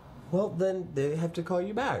me? Well, then they have to call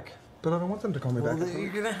you back. But I don't want them to call me Well, back. then you're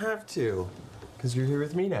gonna have to, because you're here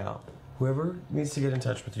with me now. Whoever needs to get in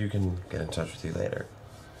touch with you can get in touch with you later.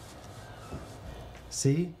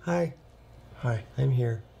 See? Hi. Hi. I'm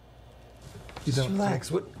here. You Just don't relax.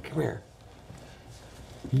 What? Come here.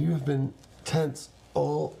 You have been tense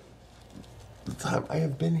all the time I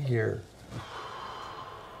have been here.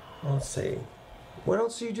 Let's see. What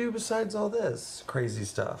else do you do besides all this crazy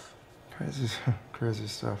stuff? Crazy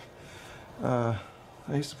stuff. I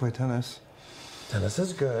used to play tennis. Tennis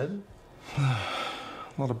is good. A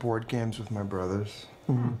lot of board games with my brothers.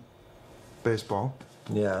 Mm-hmm. Baseball.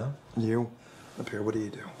 Yeah. You? Up here, what do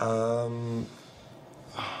you do?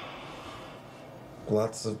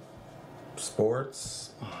 Lots of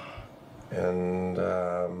sports. And,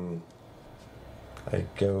 I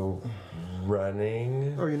go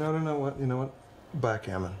running. Oh, you know what?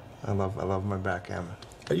 Backgammon. I love my backgammon.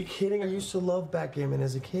 Are you kidding? I used to love backgammon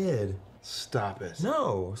as a kid. Stop it.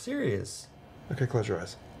 No, serious. Okay, close your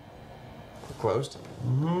eyes. Closed?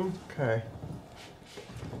 Mm-hmm. Okay.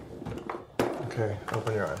 Okay,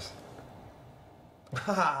 open your eyes.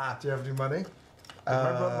 Do you have any money?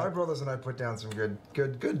 My brothers and I put down some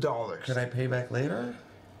good dollars. Can I pay back later?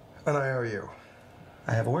 And I owe you.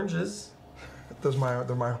 I have oranges. They're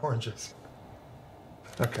my oranges.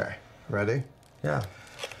 Okay, ready? Yeah.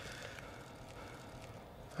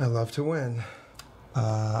 I love to win.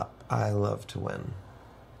 I love to win.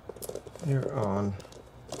 You're on.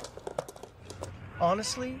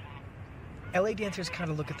 Honestly, LA dancers kind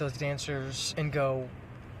of look at those dancers and go,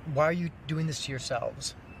 why are you doing this to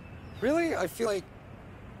yourselves? Really? I feel like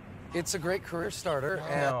it's a great career starter.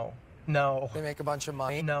 And No. they make a bunch of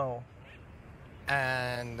money. No.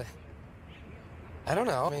 And I don't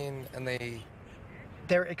know. I mean, and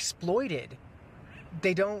they're exploited.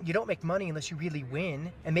 You don't make money unless you really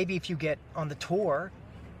win, and maybe if you get on the tour,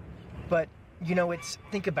 but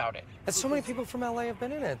think about it. And so many people from LA have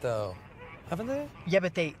been in it though, haven't they? Yeah,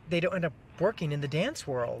 but they don't end up working in the dance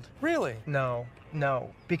world. Really? No,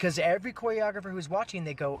 because every choreographer who's watching,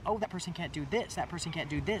 they go, oh, that person can't do this, that person can't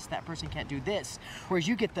do this, that person can't do this. Whereas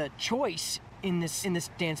you get the choice in this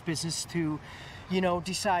dance business to,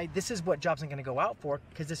 decide this is what jobs I'm gonna go out for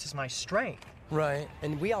because this is my strength. Right.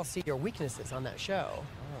 And we all see your weaknesses on that show.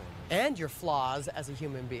 And your flaws as a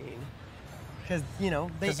human being. Because, they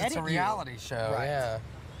edit it's a reality show, right. Yeah.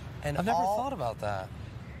 And I've never thought about that.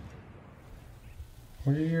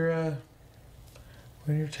 What do your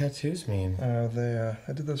tattoos mean?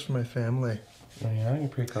 I did this for my family. Oh, yeah? You're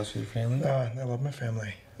pretty close to your family? I love my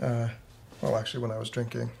family. Well, actually, when I was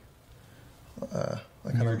drinking.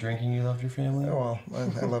 When you were drinking, you loved your family? Well,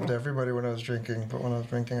 I loved everybody when I was drinking, but when I was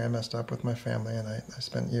drinking, I messed up with my family, and I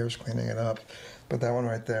spent years cleaning it up. But that one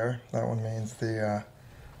right there, that one means the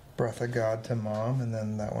breath of God to Mom, and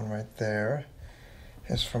then that one right there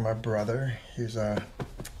is for my brother. He's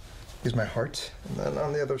my heart. And then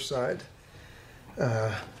on the other side,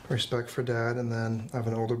 respect for Dad, and then I have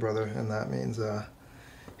an older brother, and that means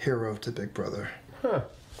hero to Big Brother. Huh.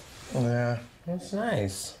 Yeah. That's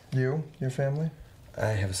nice. You? Your family? I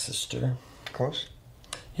have a sister. Close?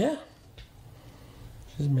 Yeah.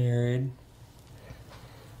 She's married.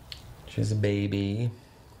 She has a baby.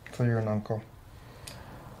 So you're an uncle?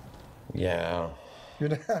 Yeah. You're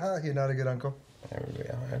not a good uncle?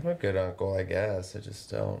 I'm a good uncle, I guess. I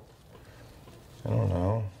don't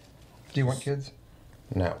know. Do you want kids?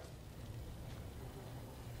 No.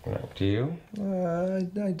 Do you?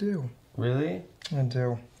 I do. Really? I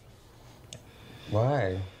do.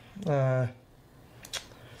 Why?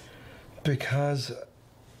 Because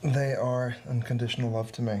they are unconditional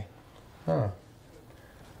love to me. Huh.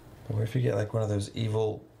 But what if you get like one of those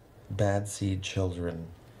evil bad seed children?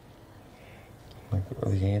 Like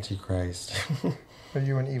the Antichrist. Are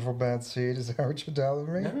you an evil bad seed? Is that what you're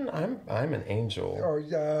telling me? I'm an angel. Oh,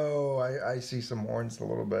 no. I see some horns a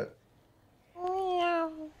little bit.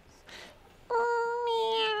 Meow.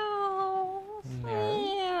 Meow.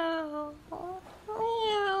 Meow.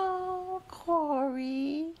 Meow.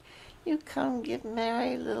 Corey, you come get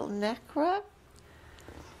Mary a little neck rub?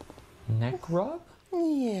 Neck rub?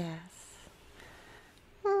 Yes.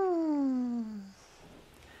 All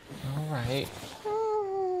right.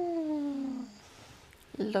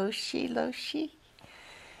 Loshi, loshi.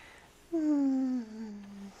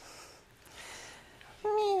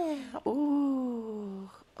 Meow. Ooh.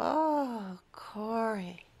 Oh,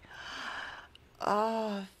 Corey.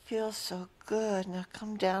 Oh, it feels so good. Now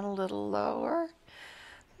come down a little lower.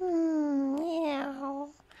 Meow.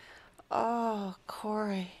 Oh,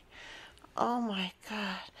 Corey. Oh, my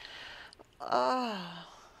God. Oh.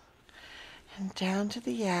 And down to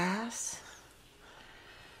the ass.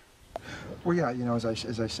 Well, yeah,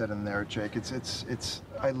 as I said in there, Jake,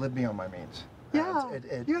 I live beyond my means. Yeah,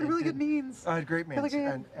 you had really good memes. I had great memes.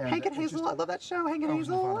 And Hank and Hazel, I love that show. Hank and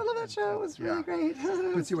Hazel, I love that show. It was really great.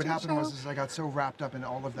 But see, what happened was I got so wrapped up in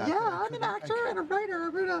all of that. Yeah, I'm an actor and a writer. I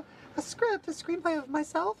wrote a script, a screenplay of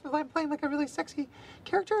myself. If I'm playing like a really sexy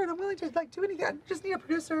character, and I'm willing to do anything. I just need a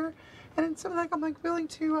producer and so like I'm like willing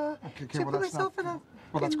to Okay, to well, put that's myself not, in a.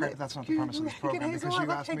 well, that's great, but that's not the premise of this program, because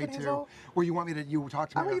you asked me to, well, you want me to, you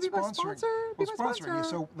talked to me I want you about to be my sponsoring. sponsor, be Well, my sponsoring you, sponsor.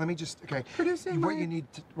 so let me just, okay. Producing what my- you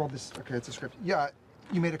need to, well, this, okay, it's a script. Yeah,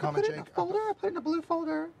 you made a comment, I put it in Jake. a folder. I put it in a blue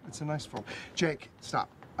folder. It's a nice folder. Jake, stop.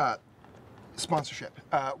 Sponsorship.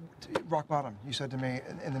 Rock bottom, you said to me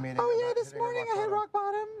in the meeting. Oh yeah, about this hitting a morning I had rock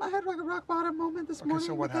bottom. I had like a rock bottom moment this morning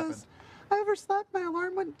so what because happened? I overslept. My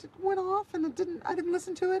alarm went off and I didn't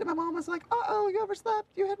listen to it. And my mom was like, "Uh-oh, you overslept.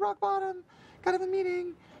 You hit rock bottom. Gotta have a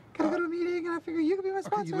meeting. Gotta go to a meeting." And I figure you could be my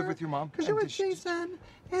sponsor. Okay, you live with your mom? Because you're with Jason.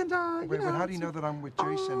 And Wait, you know, but how do you know that I'm with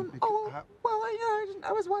Jason? well,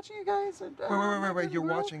 I was watching you guys. And, Wait, you're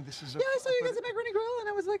watching. This is a... Yeah, I saw you guys at Macaroni Grill, and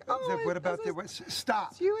I was like, oh. What about the...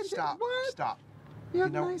 Stop. You and Stop. what? Stop. You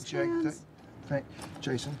have know, nice Jake, hands.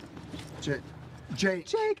 Jason. Jake.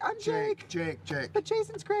 Jake, I'm Jake. Jake. But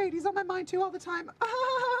Jason's great. He's on my mind too all the time.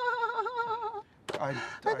 I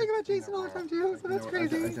think about Jason all the time too, so that's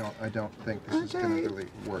crazy. I don't think this is going to really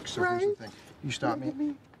work. So here's the thing. You stop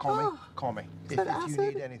me. Call me. If you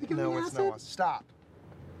need anything. No, it's no. Stop.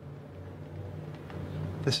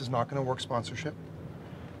 This is not going to work, sponsorship.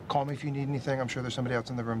 Call me if you need anything. I'm sure there's somebody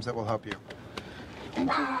else in the rooms that will help you.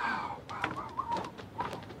 Wow.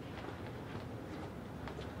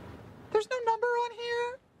 There's no number on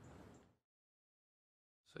here.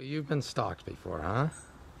 So you've been stalked before, huh?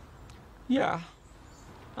 Yeah.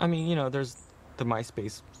 I mean, you know, there's the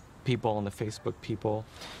MySpace people and the Facebook people.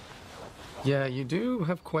 Yeah, you do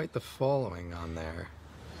have quite the following on there.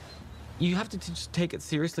 You have to just take it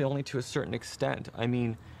seriously only to a certain extent. I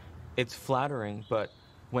mean, it's flattering, but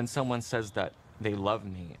when someone says that they love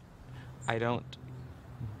me, I don't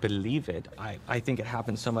believe it. I think it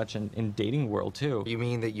happens so much in dating world too. You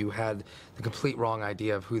mean that you had the complete wrong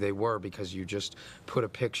idea of who they were because you just put a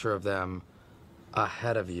picture of them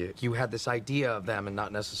ahead of you? You had this idea of them and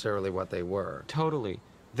not necessarily what they were. Totally.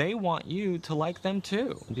 They want you to like them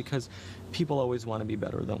too, because people always want to be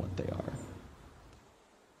better than what they are.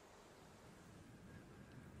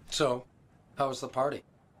 So, how was the party?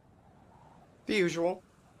 The usual.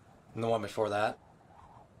 And the one before that?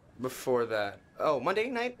 Before that. Oh, Monday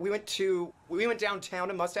night we went downtown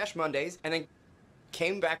to Mustache Mondays and then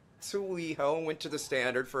came back to WeHo and went to the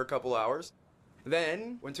Standard for a couple hours.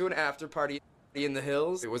 Then went to an after party in the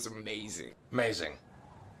hills. It was amazing. Amazing.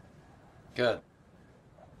 Good.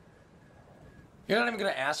 You're not even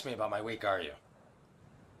gonna ask me about my week, are you?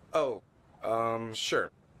 Oh,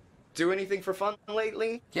 sure. Do anything for fun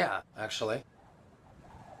lately? Yeah, actually.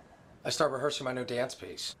 I start rehearsing my new dance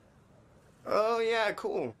piece. Oh, yeah,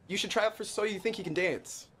 cool. You should try out for So You Think You Can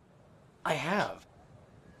Dance. I have.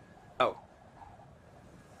 Oh.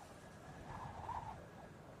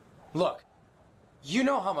 Look, you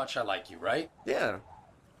know how much I like you, right? Yeah.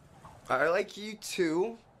 I like you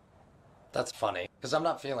too. That's funny, because I'm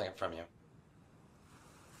not feeling it from you.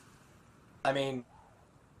 I mean,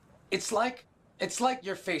 it's like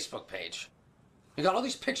your Facebook page. You got all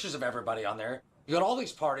these pictures of everybody on there. You got all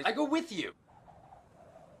these parties. I go with you.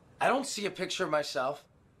 I don't see a picture of myself,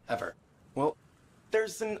 ever. Well,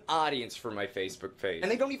 there's an audience for my Facebook page,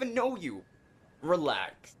 and they don't even know you.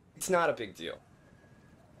 Relax. It's not a big deal.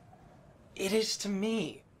 It is to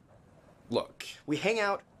me. Look, we hang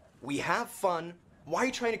out, we have fun. Why are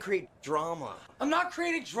you trying to create drama? I'm not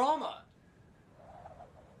creating drama.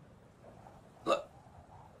 Look,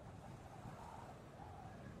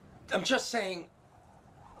 I'm just saying,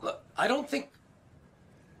 look, I don't think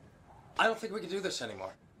we can do this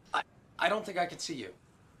anymore. I don't think I can see you.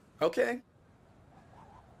 Okay.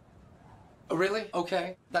 Oh, really?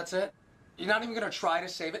 Okay, that's it? You're not even gonna try to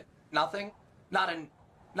save it? Nothing? Not an,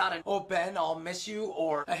 oh, Ben, I'll miss you,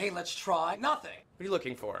 or, hey, let's try? Nothing. What are you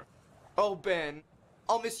looking for? Oh, Ben,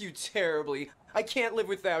 I'll miss you terribly. I can't live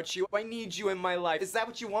without you. I need you in my life. Is that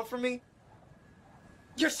what you want from me?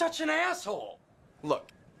 You're such an asshole.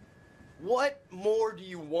 Look, what more do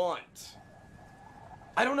you want?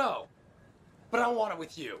 I don't know, but I want it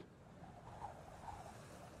with you.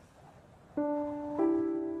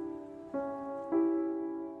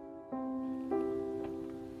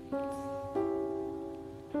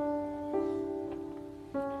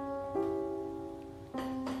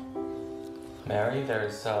 Mary,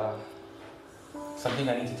 there's something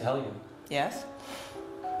I need to tell you. Yes?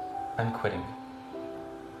 I'm quitting.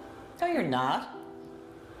 No, you're not.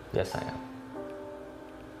 Yes, I am.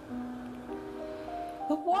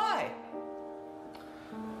 But why?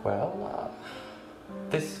 Well,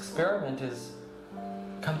 this experiment has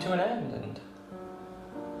come to an end, and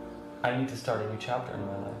I need to start a new chapter in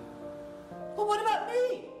my life. Well, what about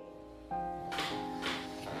me?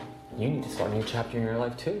 You need to start a new chapter in your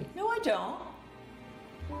life, too. No, I don't.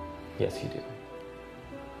 Yes, you do.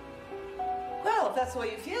 Well, if that's the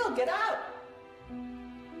way you feel, get out.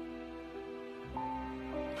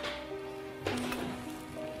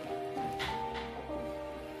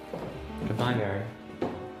 Goodbye, Mary.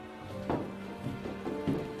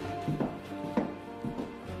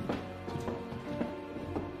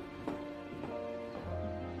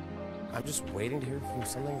 I'm just waiting to hear from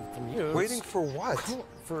something from you. Waiting for what?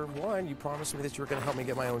 For one, you promised me that you were going to help me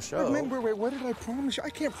get my own show. Wait, what did I promise you? I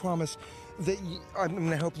can't promise that I'm going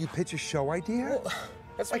to help you pitch a show idea. Well,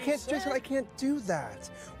 that's what you said. Jason, I can't do that.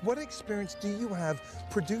 What experience do you have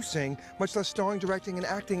producing, much less starring, directing, and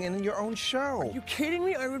acting in your own show? Are you kidding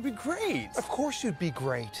me? I would be great. Of course you'd be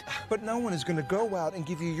great. But no one is going to go out and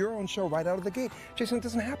give you your own show right out of the gate. Jason, it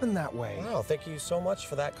doesn't happen that way. Wow, thank you so much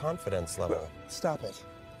for that confidence level. Stop it.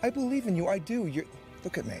 I believe in you. I do.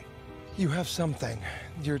 Look at me. You have something.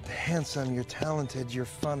 You're handsome, you're talented, you're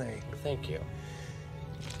funny. Thank you.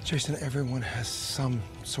 Jason, everyone has some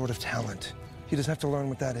sort of talent. You just have to learn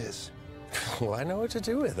what that is. Well, I know what to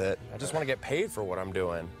do with it. I just want to get paid for what I'm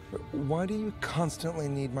doing. Why do you constantly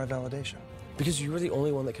need my validation? Because you're the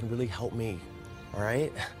only one that can really help me, all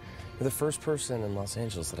right? You're the first person in Los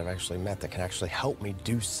Angeles that I've actually met that can actually help me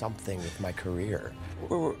do something with my career.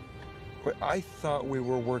 I thought we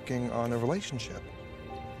were working on a relationship.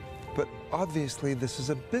 But obviously, this is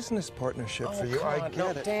a business partnership for you. Come on. I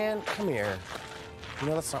get it. Dan, come here. You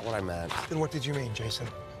know, that's not what I meant. Then what did you mean, Jason?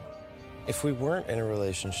 If we weren't in a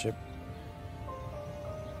relationship,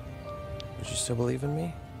 would you still believe in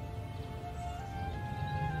me?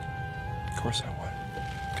 Of course I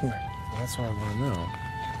would. Come here. Well, that's what I want to know.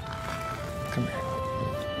 Come here.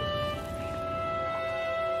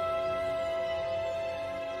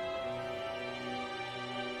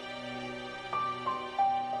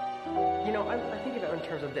 You know, I think of it in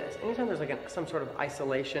terms of this. Anytime there's like some sort of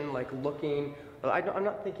isolation, like looking, I'm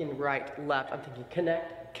not thinking right, left. I'm thinking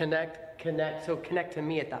connect, connect, connect. So connect to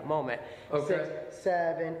me at that moment. Okay. 6,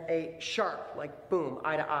 7, 8, sharp, like boom,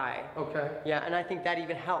 eye to eye. Okay. Yeah, and I think that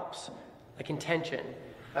even helps, like intention.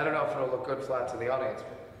 I don't know if it'll look good flat to the audience,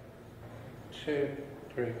 but 2,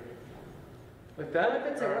 3. Like that? What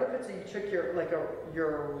if it's you trick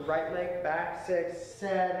your right leg back, 6,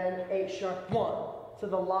 7, 8, sharp, 1. So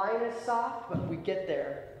the line is soft, but we get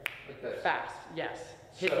there Like this. fast. Yes.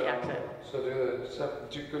 Hit the accent. So do the 7,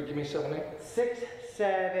 give me 7, 8. 6,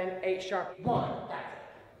 7, 8, sharp, 1. That's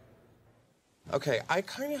it. Okay, I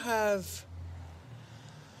kind of have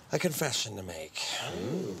a confession to make.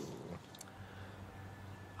 Ooh.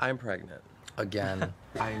 I'm pregnant. Again.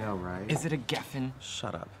 I know, right? Is it a Geffen?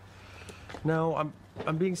 Shut up. No,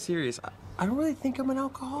 I'm being serious. I don't really think I'm an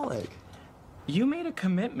alcoholic. You made a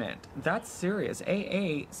commitment. That's serious.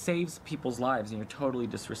 AA saves people's lives, and you're totally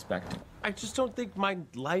disrespecting. I just don't think my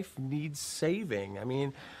life needs saving. I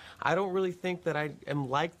mean, I don't really think that I am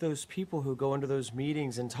like those people who go into those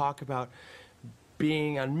meetings and talk about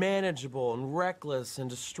being unmanageable and reckless and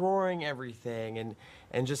destroying everything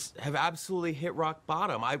and just have absolutely hit rock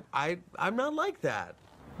bottom. I'm not like that.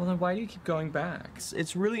 Well, then why do you keep going back?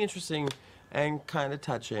 It's really interesting and kind of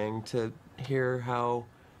touching to hear how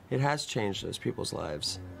it has changed those people's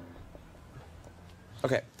lives.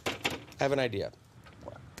 Okay, I have an idea.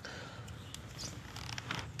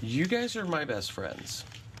 You guys are my best friends.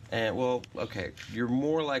 And, well, okay, you're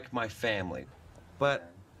more like my family.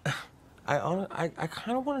 But I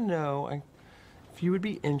kind of want to know if you would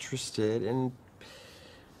be interested in,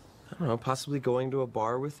 I don't know, possibly going to a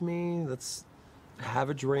bar with me. Let's have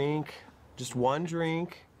a drink, just one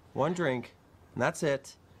drink, and that's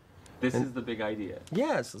it. This is the big idea.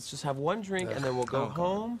 Yes, let's just have one drink and then we'll go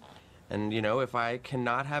home. And, you know, if I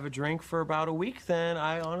cannot have a drink for about a week, then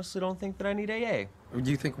I honestly don't think that I need AA. Do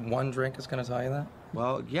you think one drink is going to tell you that?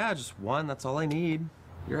 Well, yeah, just one. That's all I need.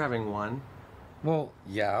 You're having one. Well,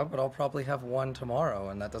 yeah, but I'll probably have one tomorrow,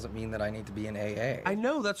 and that doesn't mean that I need to be in AA. I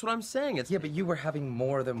know, that's what I'm saying. Yeah, but you were having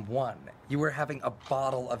more than one. You were having a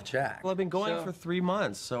bottle of Jack. Well, I've been going for 3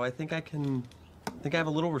 months, so I think I have a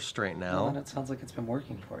little restraint now. Well, then it sounds like it's been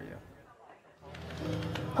working for you.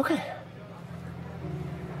 Okay.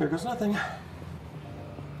 Here goes nothing.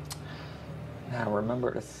 Now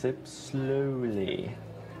remember to sip slowly.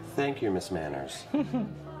 Thank you, Miss Manners.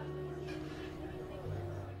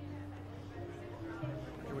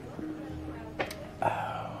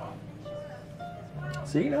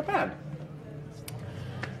 See, not bad.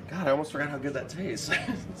 God, I almost forgot how good that tastes.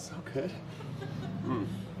 It's so good. Mm.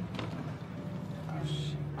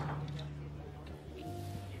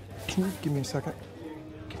 Can you give me a second?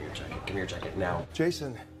 Give me your jacket. Give me your jacket now.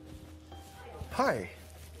 Jason. Hi.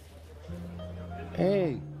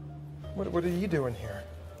 Hey. What are you doing here?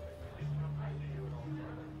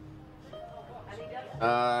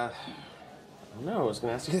 No, I was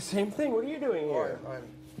gonna ask you the same thing. What are you doing here?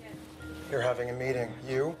 You're having a meeting.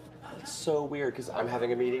 You? It's so weird because I'm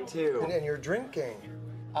having a meeting too. And you're drinking.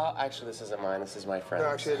 Actually, this isn't mine. This is my friend's.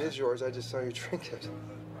 No, actually, it is yours. I just saw you drink it.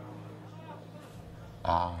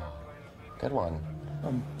 Ah, good one.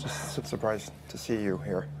 I'm just surprised to see you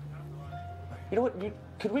here. You know what?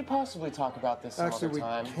 Could we possibly talk about this some Actually,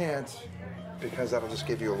 other time? we can't, because that'll just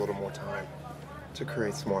give you a little more time to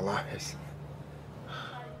create some more lies.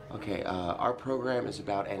 Okay, our program is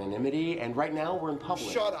about anonymity, and right now we're in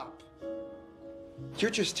public. Shut up!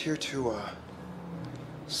 You're just here to,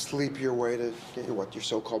 sleep your way to get your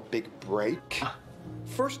so-called big break?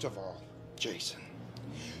 First of all, Jason,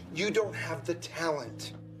 you don't have the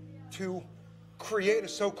talent to create a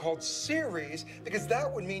so-called series, because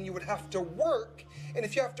that would mean you would have to work. And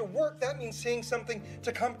if you have to work, that means seeing something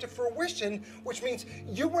to come to fruition, which means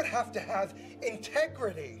you would have to have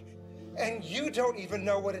integrity. And you don't even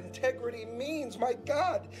know what integrity means. My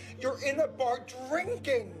God, you're in a bar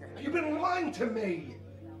drinking. You've been lying to me.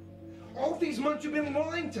 All these months you've been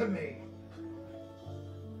lying to me.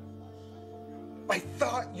 I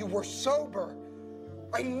thought you were sober.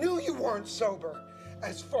 I knew you weren't sober.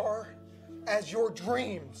 As far as your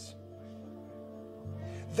dreams,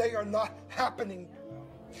 they are not happening.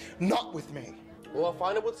 Not with me. Well, I'll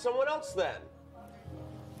find it with someone else then.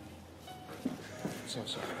 So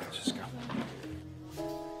sorry. Let's just go.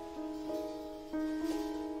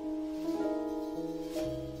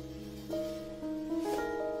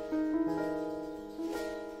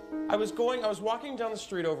 I was walking down the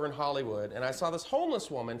street over in Hollywood, and I saw this homeless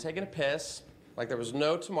woman taking a piss, like there was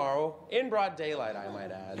no tomorrow, in broad daylight, I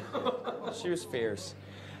might add. She was fierce.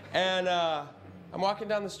 And I'm walking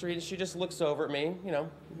down the street, and she just looks over at me, you know,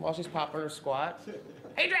 while she's popping her squat.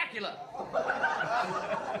 Hey, Dracula!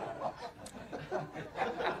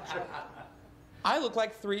 I look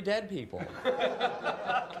like 3 dead people.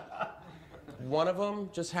 One of them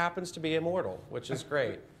just happens to be immortal, which is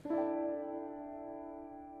great.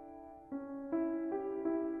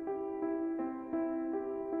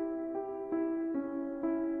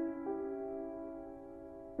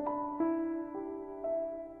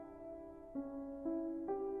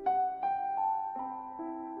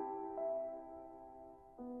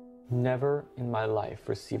 Never in my life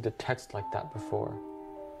received a text like that before.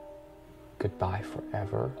 Goodbye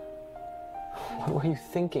forever? What were you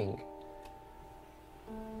thinking?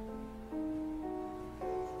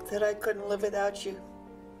 That I couldn't live without you.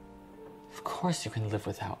 Of course you can live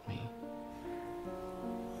without me.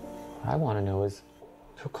 What I want to know is,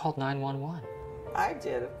 who called 911? I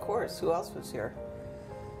did, of course. Who else was here?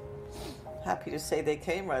 Happy to say they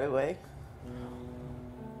came right away.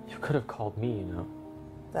 You could have called me, you know.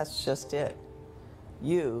 That's just it.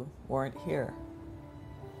 You weren't here.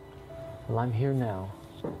 Well, I'm here now.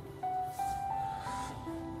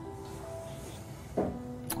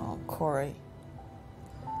 Oh, Corey.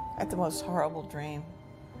 I had the most horrible dream.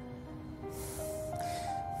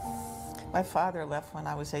 My father left when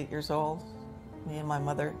I was 8 years old, me and my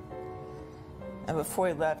mother. And before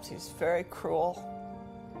he left, he was very cruel.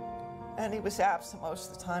 And he was absent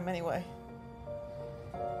most of the time anyway.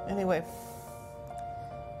 Anyway,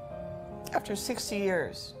 after 60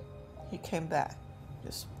 years, he came back.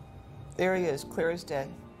 Just, there he is, clear as day.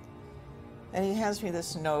 And he hands me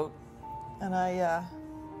this note, and I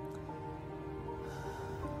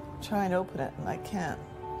try and open it, and I can't.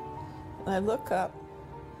 And I look up,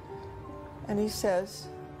 and he says,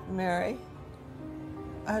 Mary,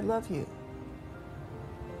 I love you.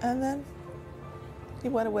 And then he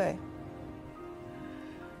went away.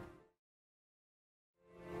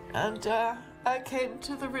 And I came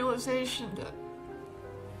to the realization that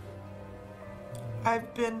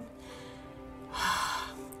I've been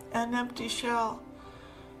an empty shell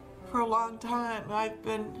for a long time. I've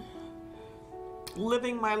been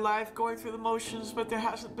living my life, going through the motions, but there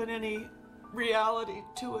hasn't been any reality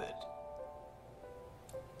to it.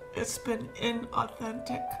 It's been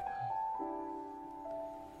inauthentic.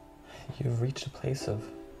 You've reached a place of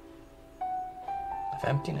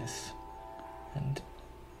emptiness, and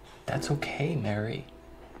that's okay, Mary.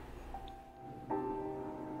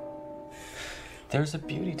 There's a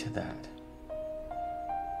beauty to that.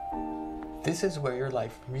 This is where your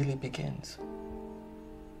life really begins.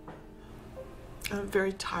 I'm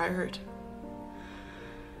very tired.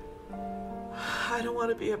 I don't want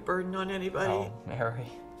to be a burden on anybody. Oh,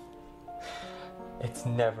 Mary. It's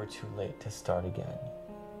never too late to start again.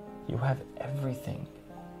 You have everything.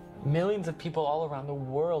 Millions of people all around the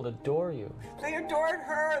world adore you. They adored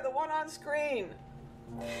her, the one on screen.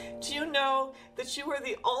 Do you know that you were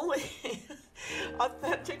the only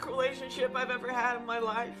authentic relationship I've ever had in my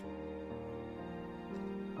life.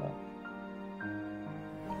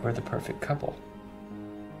 We're the perfect couple.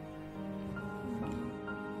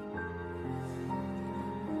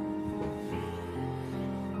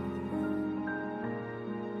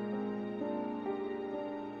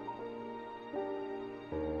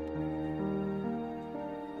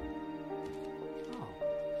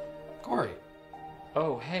 Corey.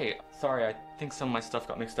 Oh, hey. Sorry, I think some of my stuff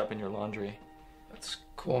got mixed up in your laundry. That's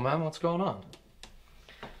cool, man. What's going on?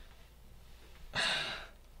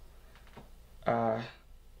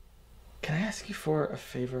 Can I ask you for a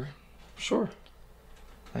favor? Sure.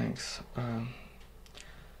 Thanks. I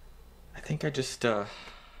think I just, will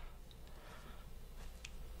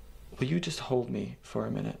you just hold me for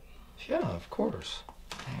a minute? Yeah, of course.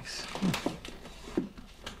 Thanks.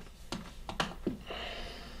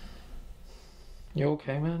 You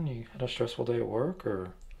okay, man? You had a stressful day at work, or?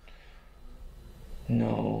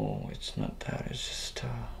 No, it's not that. It's just,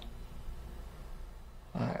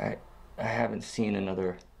 I haven't seen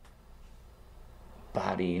another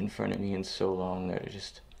body in front of me in so long that it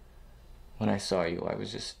just, when I saw you, I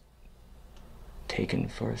was just taken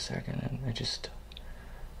for a second, and I think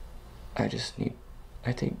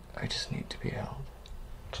I just need to be held.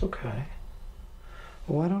 It's okay.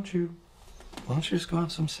 Well, why don't you just go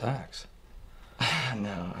have some sex?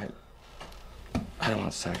 No, I don't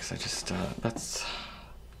want sex. I just,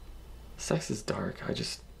 sex is dark.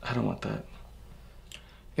 I don't want that.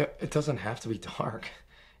 Yeah, it doesn't have to be dark.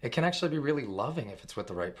 It can actually be really loving if it's with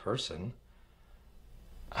the right person.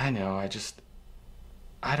 I know, I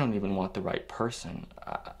don't even want the right person.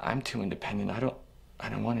 I'm too independent. I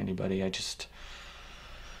don't want anybody. I just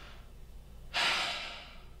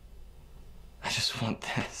want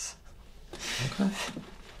this. Okay.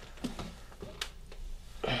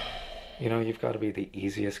 You know, you've got to be the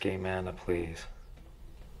easiest gay man to please.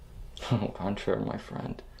 Oh, contrary, my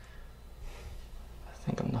friend. I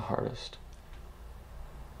think I'm the hardest.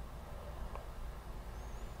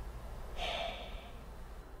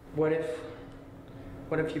 What if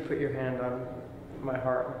you put your hand on my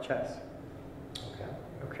heart, my chest?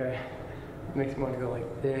 Okay. It makes me want to go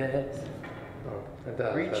like this. Oh, it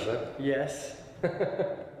does, Reach. does it? Yes.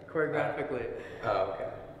 Choreographically. Oh, okay.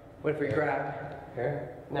 What if we grab?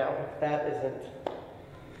 Here? No, that isn't.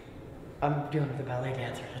 I'm doing the ballet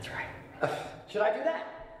dancer, that's right. Should I do that?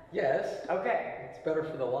 Yes. Okay. It's better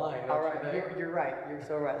for the line. All right, you're right. You're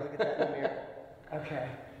so right. Look at that in the mirror. Okay.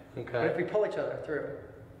 Okay. What if we pull each other through?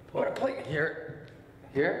 What pull Here?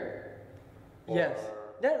 Here? Yes.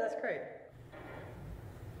 Yeah, that's great.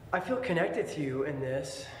 I feel connected to you in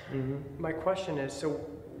this. Mm-hmm. My question is, so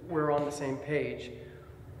we're on the same page.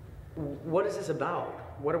 What is this about?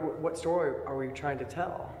 What story are we trying to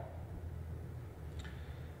tell?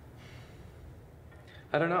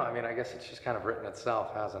 I don't know. I mean, I guess it's just kind of written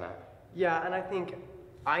itself, hasn't it? Yeah, and I think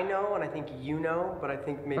I know, and I think you know, but I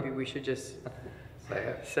think maybe we should just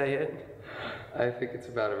Say it. I think it's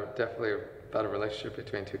definitely about a relationship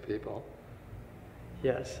between two people.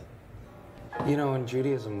 Yes. You know, in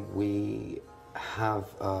Judaism, we have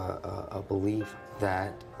a belief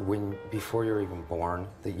that before you're even born,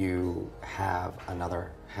 that you have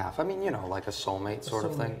another half. I mean, you know, like a soulmate sort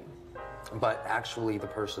of thing. But actually, the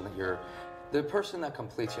person that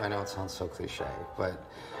completes you. I know it sounds so cliche, but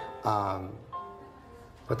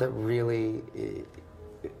that really,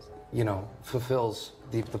 you know, fulfills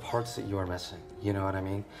the parts that you are missing. You know what I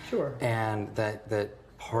mean? Sure. And that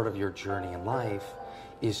part of your journey in life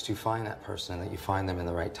is to find that person, that you find them in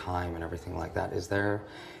the right time and everything like that. Is there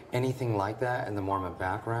anything like that in the Mormon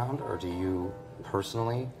background, or do you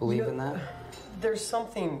personally believe in that? There's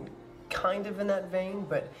something kind of in that vein,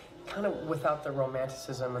 but kind of without the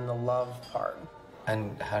romanticism and the love part.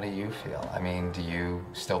 And how do you feel? I mean, do you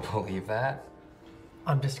still believe that?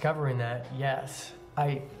 I'm discovering that, yes.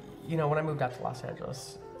 You know, when I moved out to Los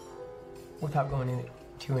Angeles, without going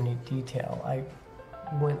into any detail, I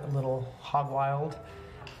went a little hog wild.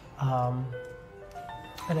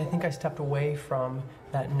 And I think I stepped away from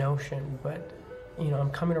that notion, but, you know,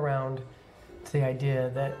 I'm coming around to the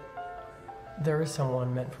idea that there is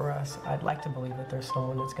someone meant for us. I'd like to believe that there's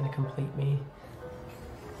someone that's going to complete me.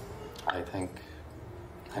 I think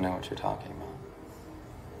I know what you're talking about.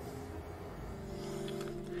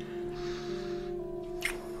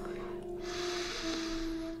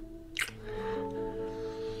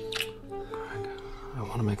 Greg, I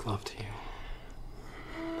want to make love to you.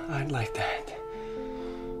 I'd like that.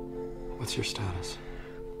 What's your status?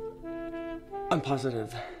 I'm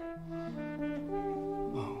positive.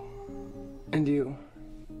 Oh. And you?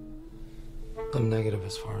 I'm negative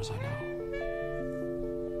as far as I know.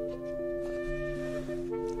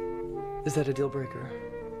 Is that a deal breaker?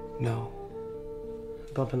 No.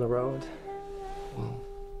 Bump in the road? Well,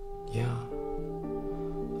 yeah.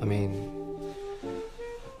 I mean,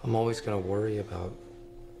 I'm always gonna worry about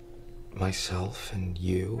myself and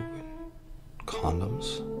you and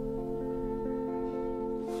condoms.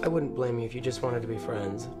 I wouldn't blame you if you just wanted to be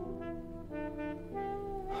friends.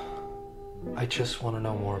 I just want to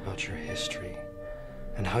know more about your history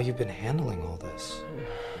and how you've been handling all this.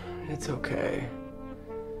 It's okay.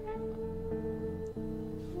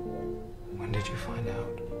 When did you find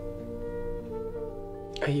out?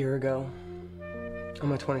 A year ago. On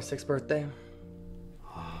my 26th birthday.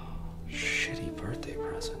 Shitty birthday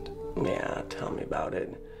present. Yeah, tell me about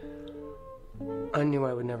it. I knew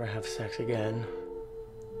I would never have sex again.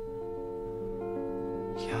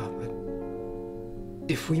 Yeah, but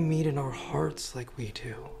if we meet in our hearts like we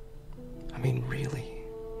do, I mean, really,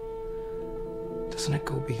 doesn't it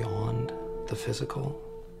go beyond the physical?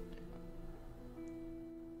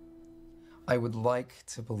 I would like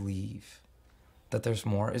to believe that there's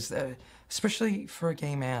more. Is there, especially for a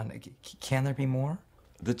gay man, can there be more?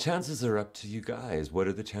 The chances are up to you guys. What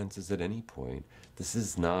are the chances at any point? This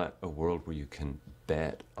is not a world where you can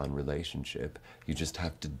bet on relationship. You just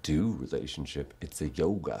have to do relationship. It's a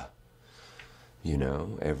yoga. You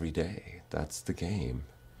know, every day. That's the game.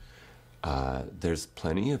 There's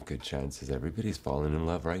plenty of good chances. Everybody's fallen in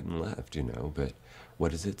love right and left, you know, but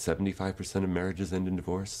what is it? 75% of marriages end in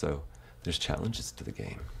divorce, so there's challenges to the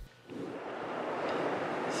game.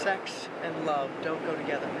 Sex and love don't go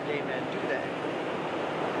together for gay men, do they?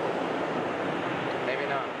 Maybe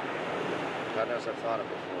not. God knows I've thought it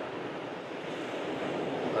before.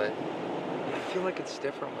 But I feel like it's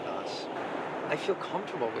different with us. I feel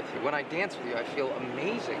comfortable with you. When I dance with you, I feel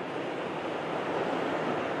amazing.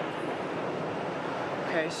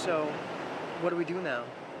 Okay, so what do we do now?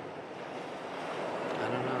 I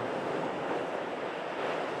don't know.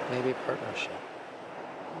 Maybe partnership.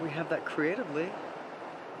 We have that creatively.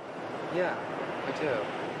 Yeah, we do.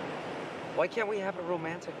 Why can't we have it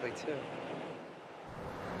romantically, too?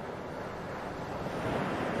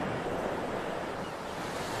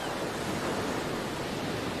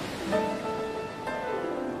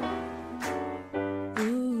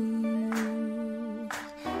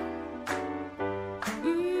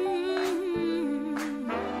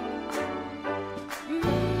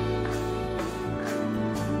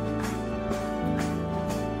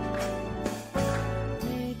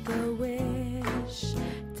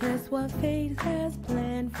 What fate has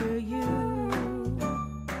planned for you.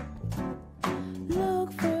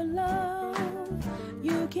 Look for love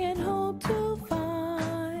you can hope to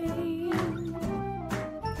find.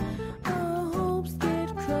 Our hopes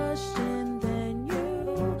get crushed and then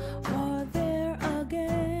you are there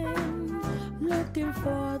again, looking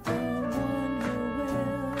for the one who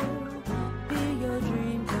will be your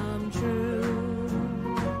dream come true.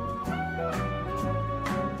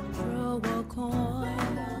 Throw a coin,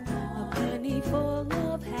 full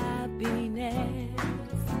of happiness.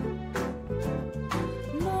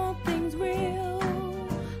 Nothing's real,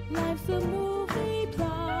 life's a movie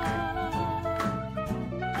plot.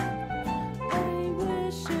 A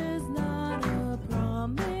wish is not a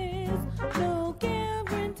promise, no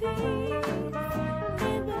guarantee.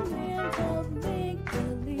 In the land of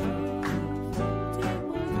make-believe, take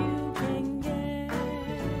what you can get.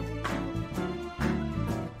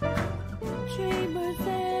 Dreamers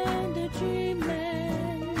and a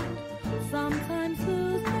dreamland sometimes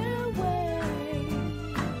lose their way.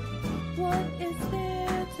 What is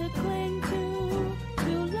there to cling to?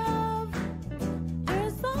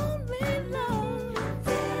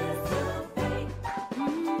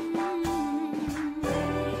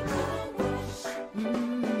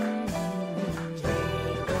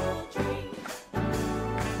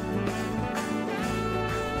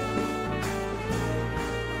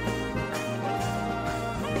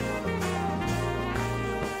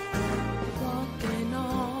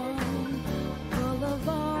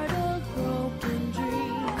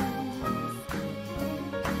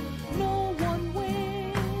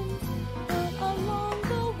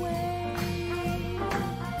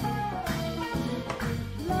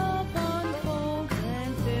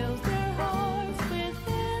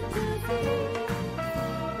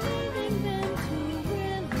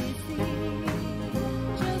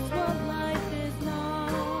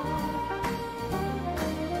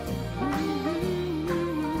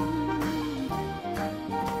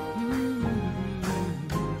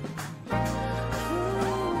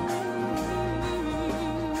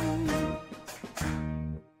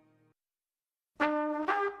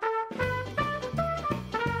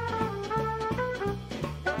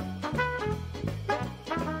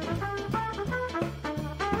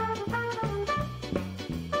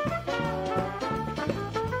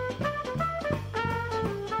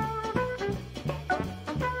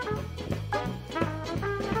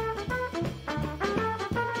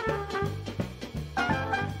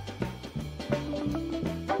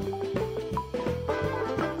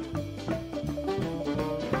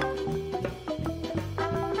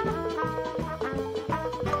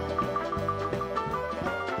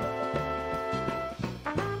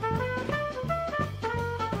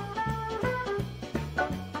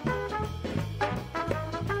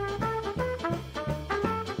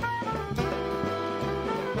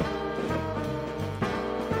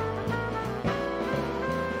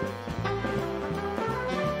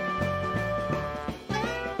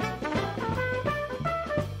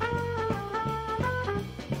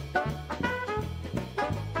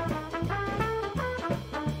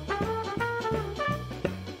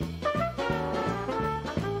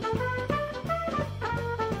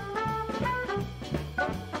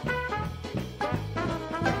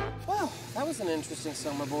 an interesting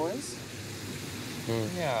summer, boys.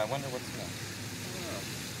 Yeah, I wonder what's next.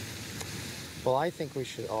 Well, I think we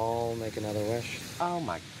should all make another wish. Oh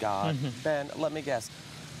my God. Ben, let me guess.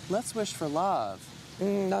 Let's wish for love.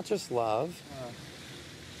 Not just love.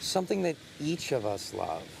 Something that each of us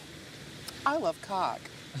love. I love cock.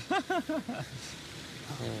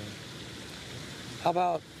 How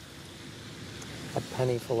about a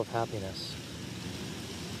penny full of happiness?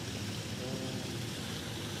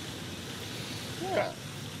 Yeah.